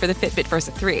going back for the Fitbit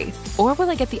Versa 3. Or will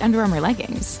I get the Under Armour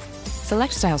leggings?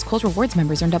 Select styles. Kohl's Rewards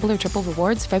members earn double or triple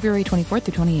rewards February 24th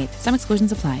through 28th. Some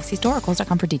exclusions apply. See store or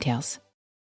kohls.com for details.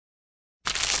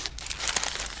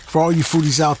 For all you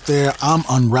foodies out there, I'm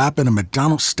unwrapping a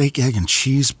McDonald's steak, egg, and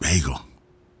cheese bagel.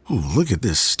 Ooh, look at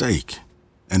this steak.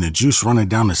 And the juice running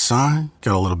down the side.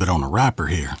 Got a little bit on the wrapper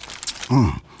here.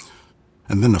 And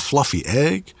then the fluffy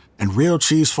egg and real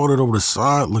cheese folded over the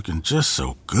side looking just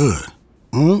so good.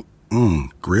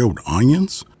 Grilled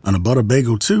onions and a butter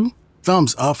bagel too.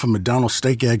 Thumbs up for McDonald's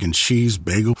steak, egg, and cheese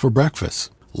bagel for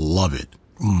breakfast. Love it.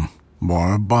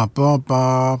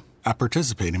 Ba-ba-ba-ba. I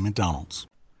participate in McDonald's.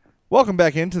 Welcome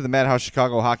back into the Madhouse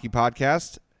Chicago Hockey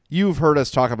Podcast. You've heard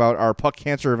us talk about our puck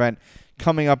cancer event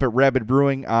coming up at Rabid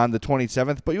Brewing on the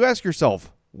 27th, but you ask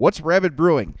yourself, what's Rabid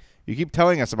Brewing? You keep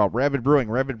telling us about Rabid Brewing.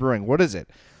 What is it?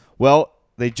 Well,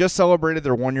 they just celebrated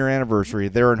their 1-year anniversary.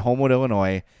 They're in Homewood,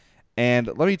 Illinois, and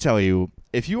let me tell you,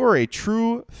 if you are a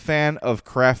true fan of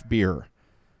craft beer,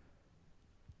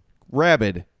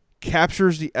 Rabid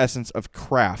captures the essence of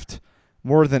craft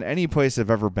more than any place I've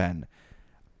ever been.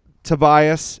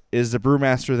 Tobias is the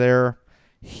brewmaster there.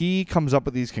 He comes up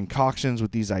with these concoctions,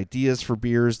 with these ideas for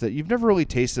beers that you've never really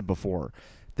tasted before.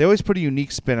 They always put a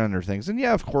unique spin on their things. And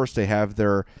yeah, of course, they have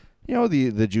their,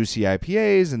 the juicy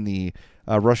IPAs and the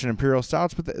Russian Imperial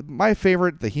Stouts. But my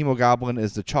favorite, the Hemogoblin,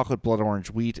 is the chocolate blood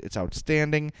orange wheat. It's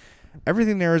outstanding.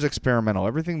 Everything there is experimental.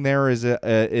 Everything there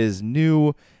is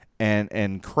new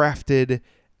and crafted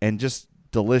and just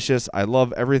delicious. I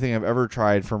love everything I've ever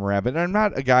tried from Rabid. And I'm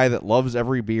not a guy that loves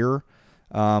every beer.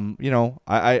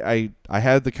 I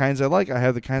have the kinds I like. I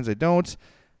have the kinds I don't.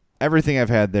 Everything I've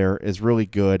had there is really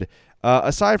good.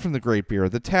 Aside from the great beer,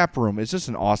 the tap room is just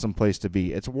an awesome place to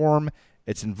be. It's warm.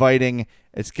 It's inviting.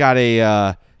 It's got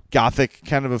a gothic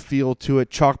kind of a feel to it.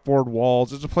 Chalkboard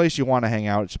walls. It's a place you want to hang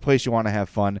out. It's a place you want to have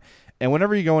fun. And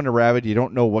whenever you go into Rabid, you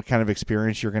don't know what kind of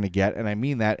experience you're going to get. And I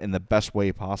mean that in the best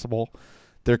way possible.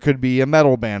 There could be a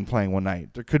metal band playing one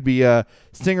night. There could be a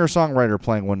singer-songwriter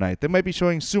playing one night. They might be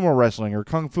showing sumo wrestling or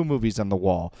kung fu movies on the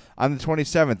wall. On the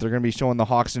 27th, they're going to be showing the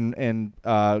Hawks and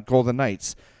Golden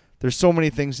Knights. There's so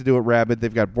many things to do at Rabid.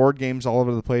 They've got board games all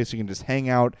over the place. You can just hang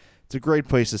out. It's a great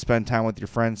place to spend time with your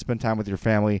friends, spend time with your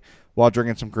family while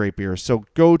drinking some great beer. So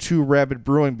go to Rabid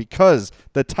Brewing because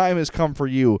the time has come for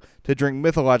you to drink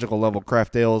mythological level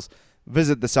craft ales.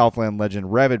 Visit the Southland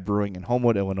legend Rabid Brewing in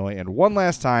Homewood, Illinois. And one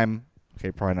last time,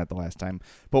 okay, probably not the last time,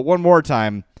 but one more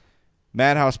time,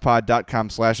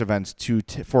 madhousepod.com/events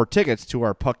for tickets to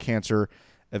our Puck Cancer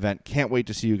event. Can't wait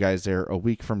to see you guys there a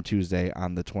week from Tuesday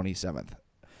on the 27th.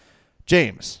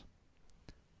 James,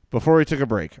 before we took a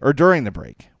break, or during the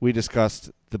break, we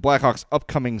discussed the Blackhawks'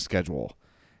 upcoming schedule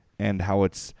and how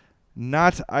it's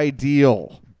not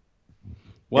ideal.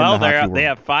 Well, they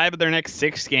have 5 of their next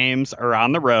 6 games are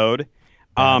on the road.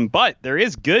 But there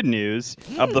is good news.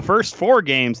 Of the first 4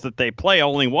 games that they play,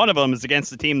 only one of them is against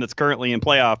the team that's currently in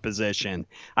playoff position.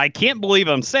 I can't believe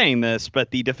I'm saying this, but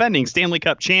the defending Stanley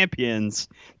Cup champions,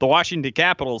 the Washington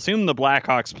Capitals, whom the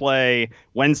Blackhawks play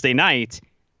Wednesday night,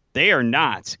 they are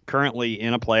not currently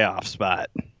in a playoff spot.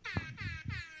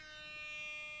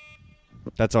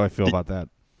 That's how I feel about that.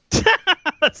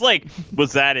 It's like,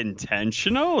 was that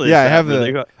intentional? Yeah,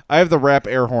 I have the rap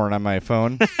air horn on my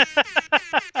phone.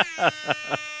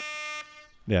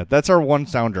 Yeah, that's our one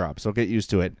sound drop, so get used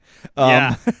to it.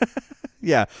 Yeah.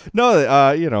 Yeah.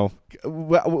 No,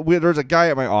 there's a guy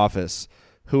at my office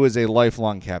who is a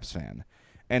lifelong Caps fan.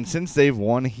 And since they've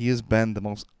won, he has been the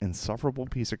most insufferable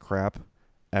piece of crap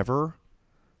ever.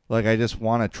 Like, I just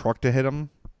want a truck to hit him.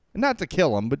 Not to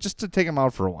kill him, but just to take him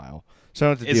out for a while. So I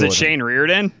don't have to Is deal it with Shane him.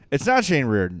 Reardon? It's not Shane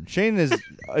Reardon. Shane is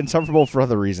insufferable for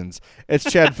other reasons. It's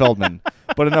Chad Feldman.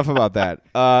 But enough about that.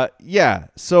 Yeah,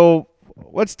 so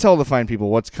let's tell the fine people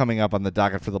what's coming up on the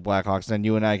docket for the Blackhawks, and then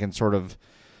you and I can sort of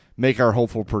make our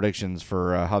hopeful predictions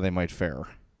for how they might fare.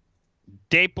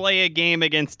 They play a game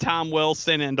against Tom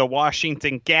Wilson and the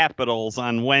Washington Capitals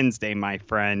on Wednesday, my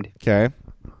friend. Okay.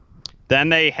 Then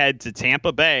they head to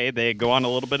Tampa Bay. They go on a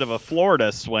little bit of a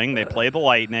Florida swing. They play the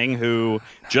Lightning, who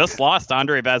just lost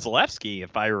Andrei Vasilevsky,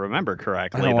 if I remember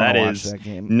correctly. That is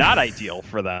not ideal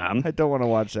for them. I don't want to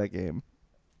watch that game.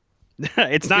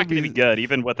 It's not going to be good,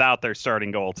 even without their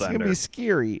starting goaltender. It's going to be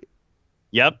scary.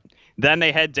 Yep. Then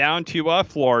they head down to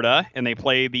Florida, and they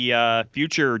play the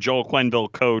future Joel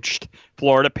Quenneville-coached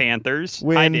Florida Panthers.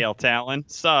 Win. Hi, Dale Talon.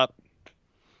 Sup?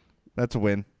 That's a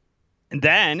win. And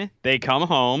then they come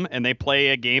home, and they play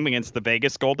a game against the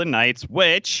Vegas Golden Knights,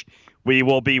 which we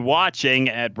will be watching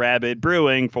at Rabid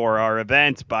Brewing for our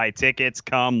event. Buy tickets,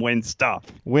 come win stuff.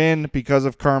 Win because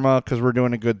of karma, because we're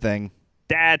doing a good thing.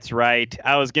 That's right.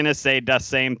 I was going to say the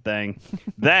same thing.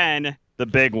 Then the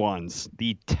big ones,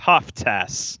 the tough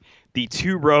tests, the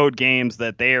 2 road games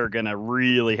that they are going to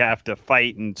really have to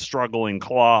fight and struggle and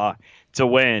claw to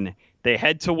win. They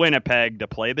head to Winnipeg to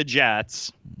play the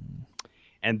Jets.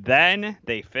 And then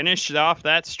they finished off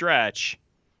that stretch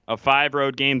of 5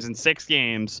 road games and 6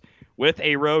 games with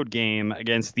a road game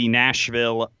against the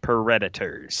Nashville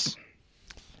Predators.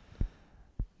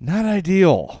 Not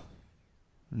ideal.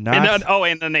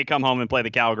 And then they come home and play the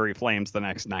Calgary Flames the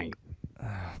next night.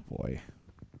 Oh, boy.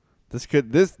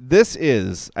 This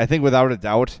is, I think without a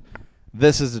doubt,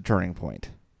 this is a turning point.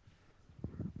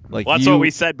 Well, that's what we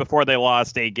said before they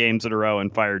lost 8 games in a row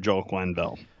and fired Joel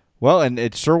Quenneville. Well, and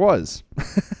it sure was.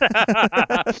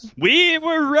 We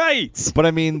were right. But,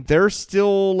 I mean, they're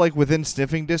still, like, within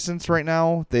sniffing distance right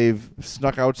now. They've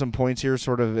snuck out some points here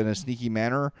sort of in a sneaky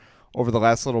manner over the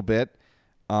last little bit.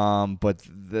 But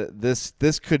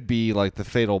this could be, like, the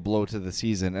fatal blow to the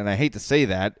season. And I hate to say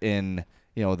that in,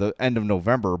 the end of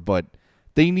November, but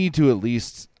they need to at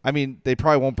least – I mean, they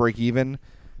probably won't break even,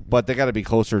 but they got to be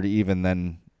closer to even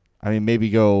than – I mean, maybe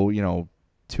go,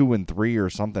 2-3 or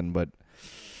something, but –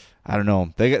 I don't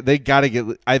know. They got to get.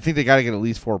 I think they got to get at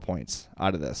least 4 points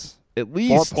out of this. At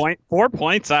least 4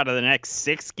 points out of the next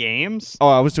 6 games. Oh,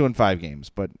 I was doing 5 games,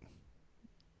 but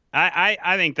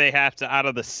I think they have to out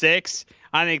of the 6.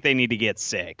 I think they need to get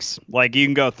 6. Like you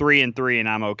can go 3-3, and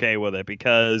I'm okay with it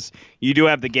because you do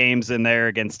have the games in there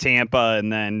against Tampa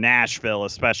and then Nashville,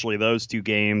 especially those 2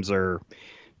 games are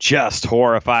just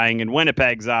horrifying. And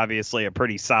Winnipeg's obviously a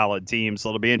pretty solid team, so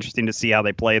it'll be interesting to see how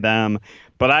they play them.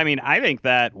 But, I mean, I think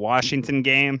that Washington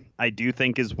game I do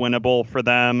think is winnable for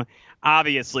them.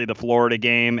 Obviously, the Florida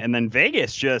game. And then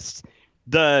Vegas just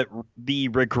the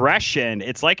regression.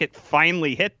 It's like it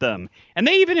finally hit them. And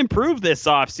they even improved this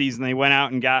offseason. They went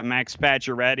out and got Max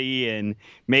Pacioretty and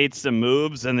made some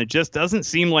moves. And it just doesn't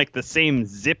seem like the same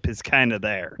zip is kind of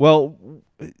there. Well,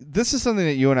 this is something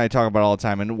that you and I talk about all the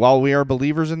time. And while we are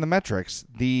believers in the metrics,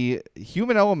 the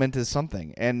human element is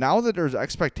something. And now that there's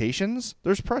expectations,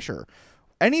 there's pressure.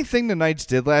 Anything the Knights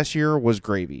did last year was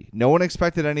gravy. No one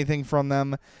expected anything from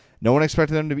them. No one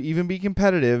expected them to even be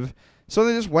competitive. So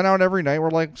they just went out every night.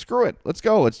 We're like, screw it. Let's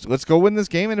go. Let's go win this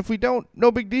game. And if we don't, no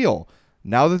big deal.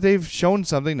 Now that they've shown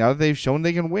something, now that they've shown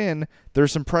they can win,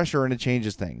 there's some pressure and it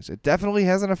changes things. It definitely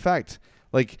has an effect.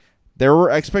 Like, there were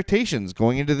expectations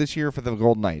going into this year for the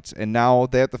Golden Knights, and now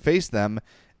they have to face them.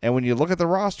 And when you look at the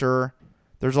roster,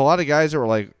 there's a lot of guys that were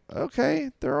like,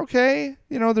 okay, they're okay.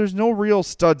 There's no real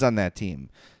studs on that team.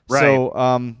 Right. So,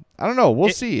 I don't know. We'll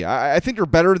see. I think they're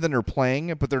better than they're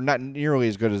playing, but they're not nearly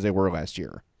as good as they were last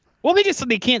year. Well,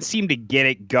 they can't seem to get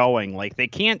it going. Like, they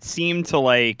can't seem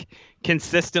to,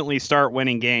 consistently start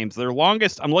winning games. Their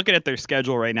longest, I'm looking at their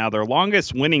schedule right now, their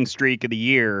longest winning streak of the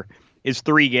year is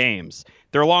 3 games.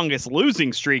 Their longest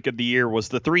losing streak of the year was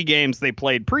the 3 games they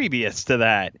played previous to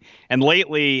that. And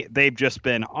lately, they've just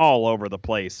been all over the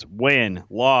place. Win,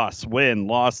 loss, win,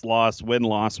 loss, loss, win,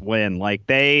 loss, win. Like,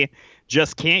 they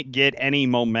just can't get any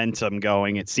momentum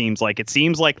going, it seems like. It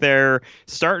seems like they're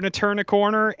starting to turn a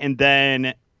corner, and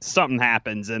then something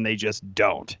happens and they just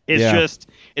don't. It's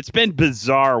been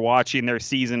bizarre watching their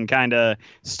season kind of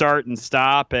start and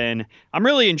stop. And I'm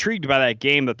really intrigued by that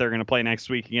game that they're going to play next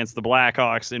week against the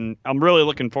Blackhawks. And I'm really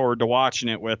looking forward to watching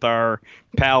it with our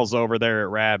pals over there at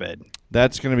Rabid.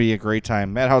 That's going to be a great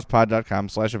time.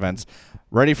 MadhousePod.com/events.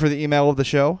 Ready for the email of the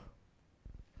show?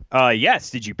 Yes.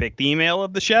 Did you pick the email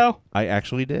of the show? I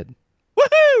actually did.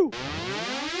 Woohoo!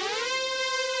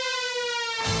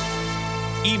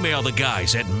 Email the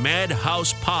guys at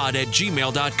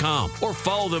madhousepod@gmail.com or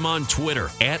follow them on Twitter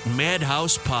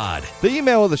 @madhousepod. The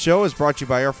email of the show is brought to you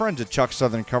by our friends at Chuck's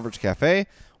Southern Comforts Cafe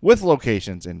with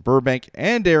locations in Burbank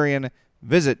and Darien.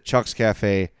 Visit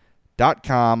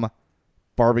chuckscafe.com.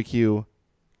 Barbecue,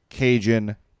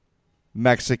 Cajun,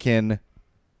 Mexican.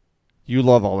 You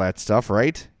love all that stuff,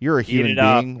 right? You're a human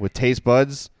being with taste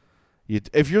buds.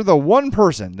 If you're the one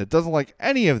person that doesn't like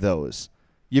any of those,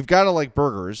 you've got to like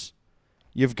burgers.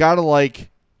 You've got to like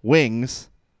wings.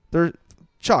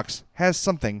 Chuck's has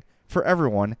something for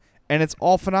everyone, and it's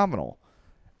all phenomenal.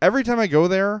 Every time I go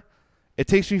there, it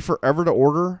takes me forever to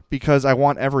order because I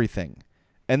want everything.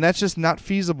 And that's just not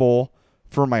feasible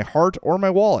for my heart or my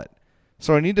wallet.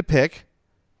 So I need to pick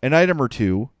an item or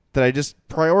two that I just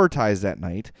prioritize that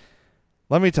night.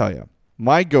 Let me tell you,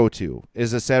 my go-to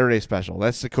is a Saturday special.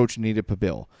 That's the Coach Anita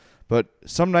Pabil. But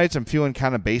some nights I'm feeling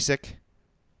kind of basic.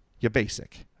 You're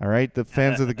basic. All right? The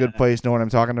fans of The Good Place know what I'm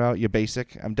talking about. You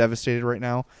basic. I'm devastated right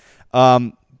now.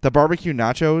 The barbecue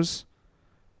nachos,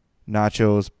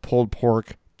 pulled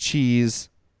pork, cheese,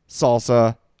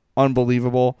 salsa,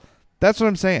 unbelievable. That's what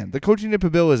I'm saying. The Cochinita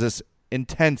Pibil is this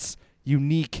intense,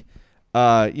 unique,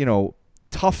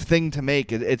 tough thing to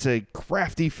make. It's a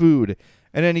crafty food.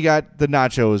 And then you got the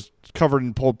nachos covered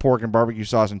in pulled pork and barbecue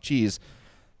sauce and cheese.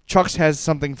 Chuck's has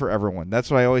something for everyone.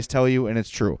 That's what I always tell you, and it's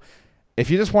true. If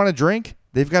you just want to drink,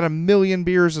 they've got a million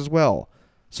beers as well.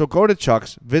 So go to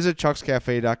Chuck's, visit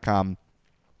chuckscafe.com,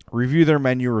 review their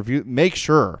menu, make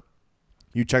sure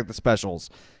you check the specials,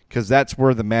 because that's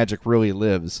where the magic really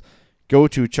lives. Go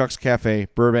to Chuck's Cafe,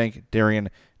 Burbank, Darien.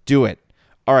 Do it.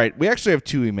 All right, we actually have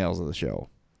 2 emails of the show.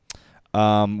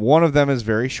 One of them is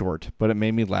very short, but it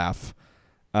made me laugh.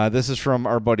 This is from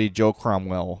our buddy Joe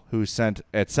Cromwell, who sent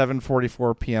at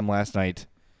 7:44 p.m. last night,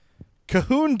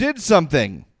 Cahoon did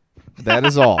something. That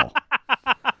is all.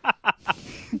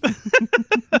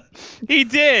 He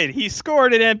did. He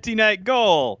scored an empty net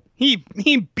goal. He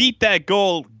beat that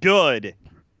goal good.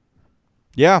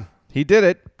 Yeah, he did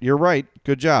it. You're right.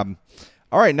 Good job.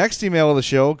 All right, next email of the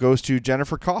show goes to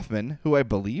Jennifer Kaufman, who I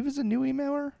believe is a new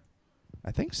emailer.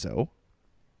 I think so.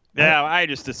 Yeah, I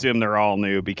just assume they're all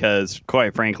new because,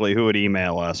 quite frankly, who would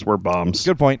email us? We're bums.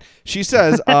 Good point. She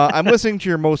says, I'm listening to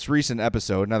your most recent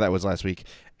episode. Now, that was last week.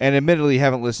 And admittedly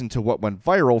haven't listened to what went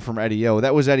viral from Eddie O.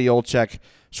 That was Eddie Olczyk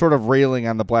sort of railing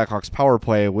on the Blackhawks power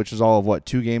play, which is all of,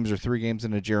 2 games or 3 games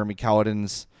into Jeremy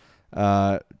Colliton's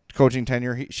coaching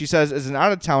tenure. She says, as an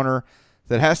out-of-towner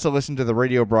that has to listen to the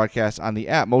radio broadcast on the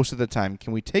app most of the time,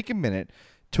 can we take a minute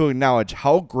to acknowledge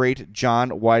how great John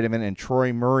Weideman and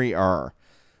Troy Murray are?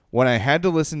 When I had to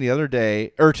listen the other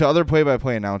day, or to other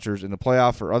play-by-play announcers in the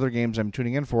playoff or other games I'm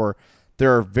tuning in for,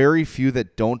 there are very few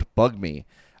that don't bug me.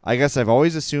 I guess I've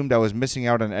always assumed I was missing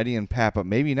out on Eddie and Pat, but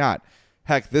maybe not.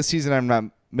 Heck, this season I'm not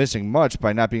missing much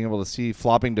by not being able to see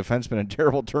flopping defensemen and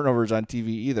terrible turnovers on TV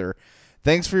either.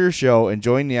 Thanks for your show.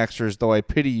 Enjoying the extras, though I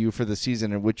pity you for the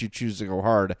season in which you choose to go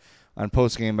hard on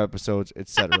post-game episodes,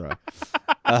 etc.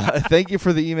 Thank you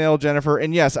for the email, Jennifer.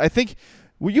 And yes, I think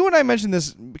you and I mentioned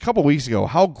this a couple weeks ago,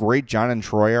 how great John and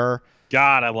Troy are.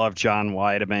 God, I love John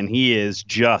Weideman. He is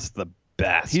just the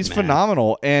best. He's man.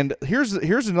 phenomenal. And here's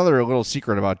another little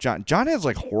secret about John. John has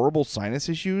horrible sinus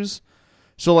issues.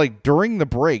 So during the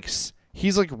breaks,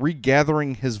 he's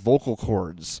regathering his vocal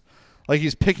cords.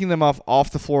 He's picking them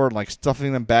off the floor and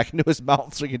stuffing them back into his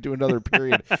mouth so he can do another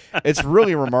period. It's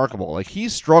really remarkable. He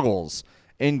struggles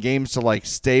in games to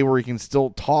stay where he can still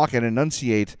talk and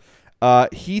enunciate.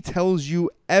 He tells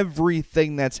you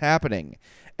everything that's happening.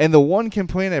 And the one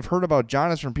complaint I've heard about John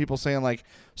is from people saying,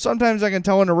 sometimes I can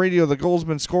tell on the radio the goal's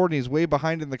been scored and he's way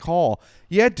behind in the call.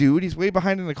 Yeah, dude, he's way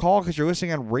behind in the call because you're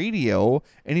listening on radio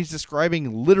and he's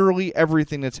describing literally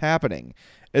everything that's happening.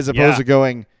 As opposed to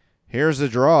going, here's the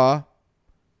draw,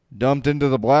 dumped into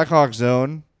the Blackhawk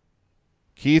zone,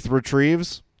 Keith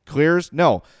retrieves, clears.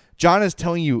 No, John is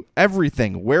telling you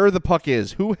everything, where the puck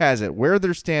is, who has it, where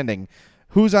they're standing,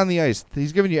 who's on the ice.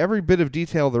 He's giving you every bit of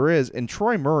detail there is. And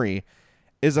Troy Murray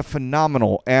is a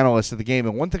phenomenal analyst of the game.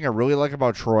 And one thing I really like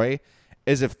about Troy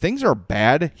is if things are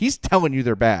bad, he's telling you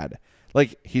they're bad.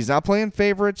 He's not playing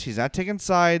favorites. He's not taking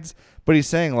sides. But he's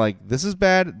saying, this is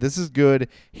bad. This is good.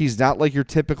 He's not your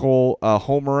typical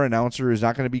homer announcer who's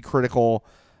not going to be critical.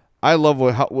 I love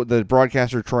what the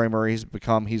broadcaster Troy Murray has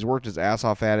become. He's worked his ass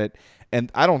off at it.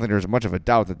 And I don't think there's much of a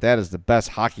doubt that is the best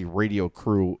hockey radio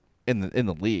crew in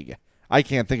the league. I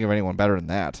can't think of anyone better than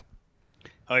that.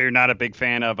 Oh, you're not a big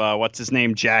fan of, what's his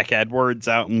name, Jack Edwards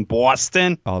out in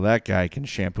Boston? Oh, that guy can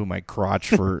shampoo my crotch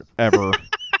forever.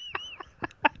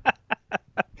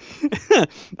 I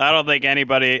don't think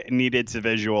anybody needed to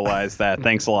visualize that.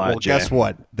 Thanks a lot, well, Jay. Guess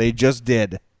what? They just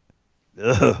did.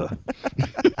 Well,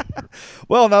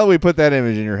 now that we put that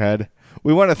image in your head,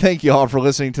 we want to thank you all for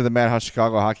listening to the Madhouse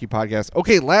Chicago Hockey Podcast.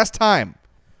 Okay, last time.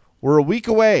 We're a week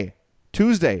away.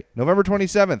 Tuesday, November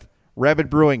 27th. Rabid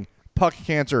Brewing, Puck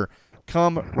Cancer.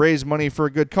 Come raise money for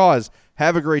a good cause.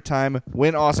 Have a great time.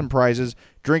 Win awesome prizes.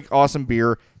 Drink awesome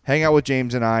beer. Hang out with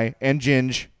James and I and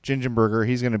Gingenberger.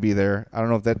 He's going to be there. I don't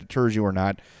know if that deters you or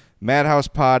not.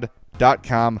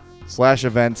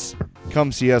 madhousepod.com/events.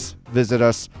 Come see us. Visit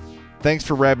us. Thanks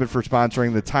for Rabid for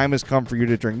sponsoring. The time has come for you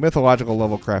to drink mythological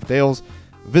level craft ales.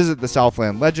 Visit the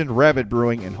Southland legend, Rabid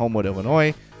Brewing in Homewood,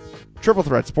 Illinois. Triple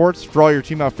Threat Sports. For all your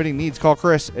team outfitting needs, call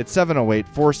Chris at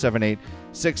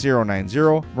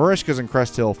 708-478-6090. Marishka's in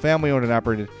Crest Hill, family owned and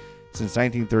operated since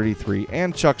 1933.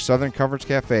 And Chuck's Southern Conference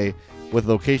Cafe with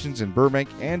locations in Burbank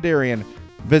and Darien.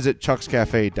 Visit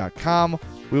chuckscafe.com.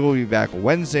 We will be back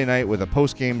Wednesday night with a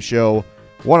post-game show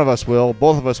One of us will,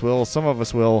 both of us will, some of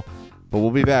us will, but we'll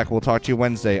be back. We'll talk to you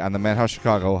Wednesday on the Madhouse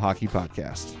Chicago Hockey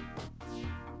Podcast.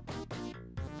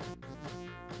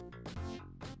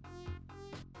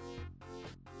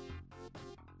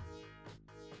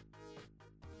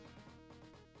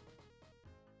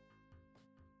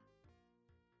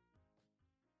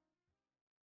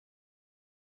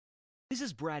 This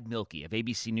is Brad Milkey of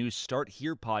ABC News Start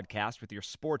Here podcast with your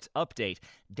sports update.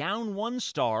 Down 1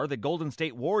 star, the Golden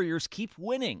State Warriors keep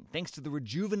winning thanks to the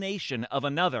rejuvenation of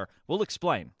another. We'll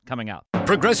explain coming up.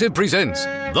 Progressive presents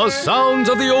The Sounds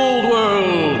of the Old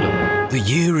World. The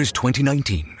year is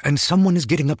 2019, and someone is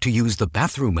getting up to use the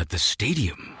bathroom at the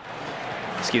stadium.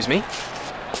 Excuse me?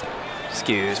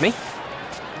 Excuse me?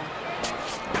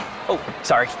 Oh,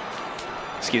 sorry.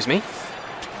 Excuse me?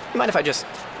 You mind if I just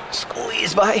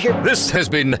squeeze by here? This has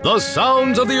been The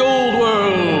Sounds of the Old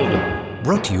World.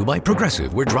 Brought to you by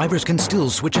Progressive, where drivers can still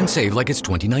switch and save like it's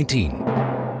 2019.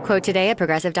 Quote today at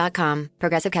Progressive.com.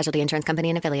 Progressive Casualty Insurance Company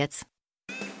and Affiliates.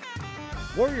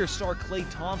 Warriors star Klay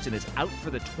Thompson is out for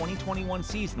the 2021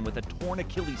 season with a torn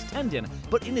Achilles tendon,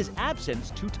 but in his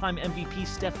absence, two-time MVP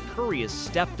Steph Curry has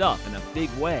stepped up in a big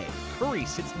way. Curry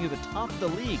sits near the top of the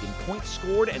league in points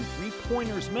scored and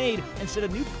three-pointers made and set a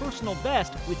new personal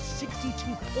best with 62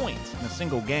 points in a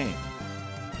single game.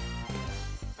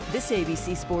 This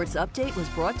ABC Sports Update was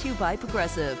brought to you by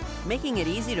Progressive, making it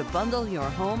easy to bundle your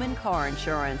home and car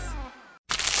insurance.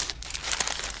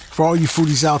 For all you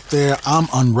foodies out there, I'm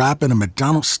unwrapping a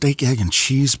McDonald's steak, egg, and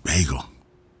cheese bagel.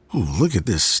 Ooh, look at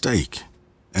this steak.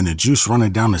 And the juice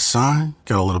running down the side,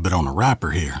 got a little bit on the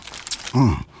wrapper here.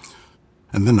 And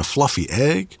then the fluffy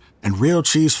egg and real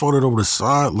cheese folded over the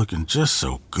side, looking just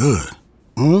so good.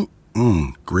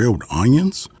 Grilled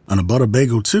onions and a butter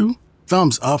bagel too.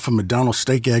 Thumbs up for McDonald's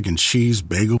steak, egg, and cheese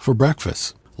bagel for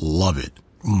breakfast. Love it.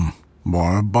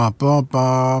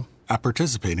 Ba-ba-ba-ba. I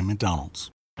participate in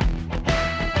McDonald's.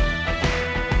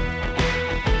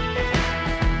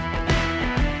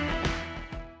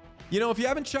 You know, if you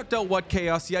haven't checked out What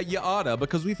Chaos yet, you oughta,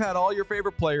 because we've had all your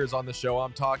favorite players on the show.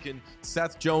 I'm talking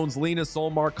Seth Jones, Lena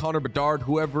Solmar, Connor Bedard,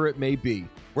 whoever it may be.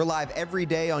 We're live every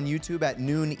day on YouTube at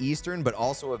noon Eastern, but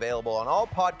also available on all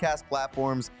podcast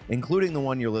platforms, including the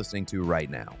one you're listening to right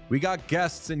now. We got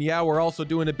guests, and yeah, we're also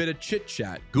doing a bit of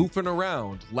chit-chat, goofing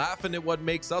around, laughing at what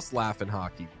makes us laugh in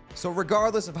hockey. So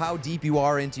regardless of how deep you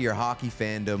are into your hockey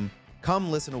fandom,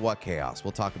 come listen to What Chaos.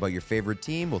 We'll talk about your favorite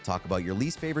team, we'll talk about your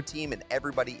least favorite team, and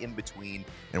everybody in between.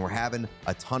 And we're having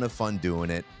a ton of fun doing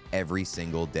it every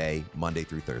single day, Monday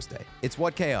through Thursday. It's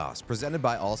What Chaos, presented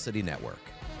by All City Network.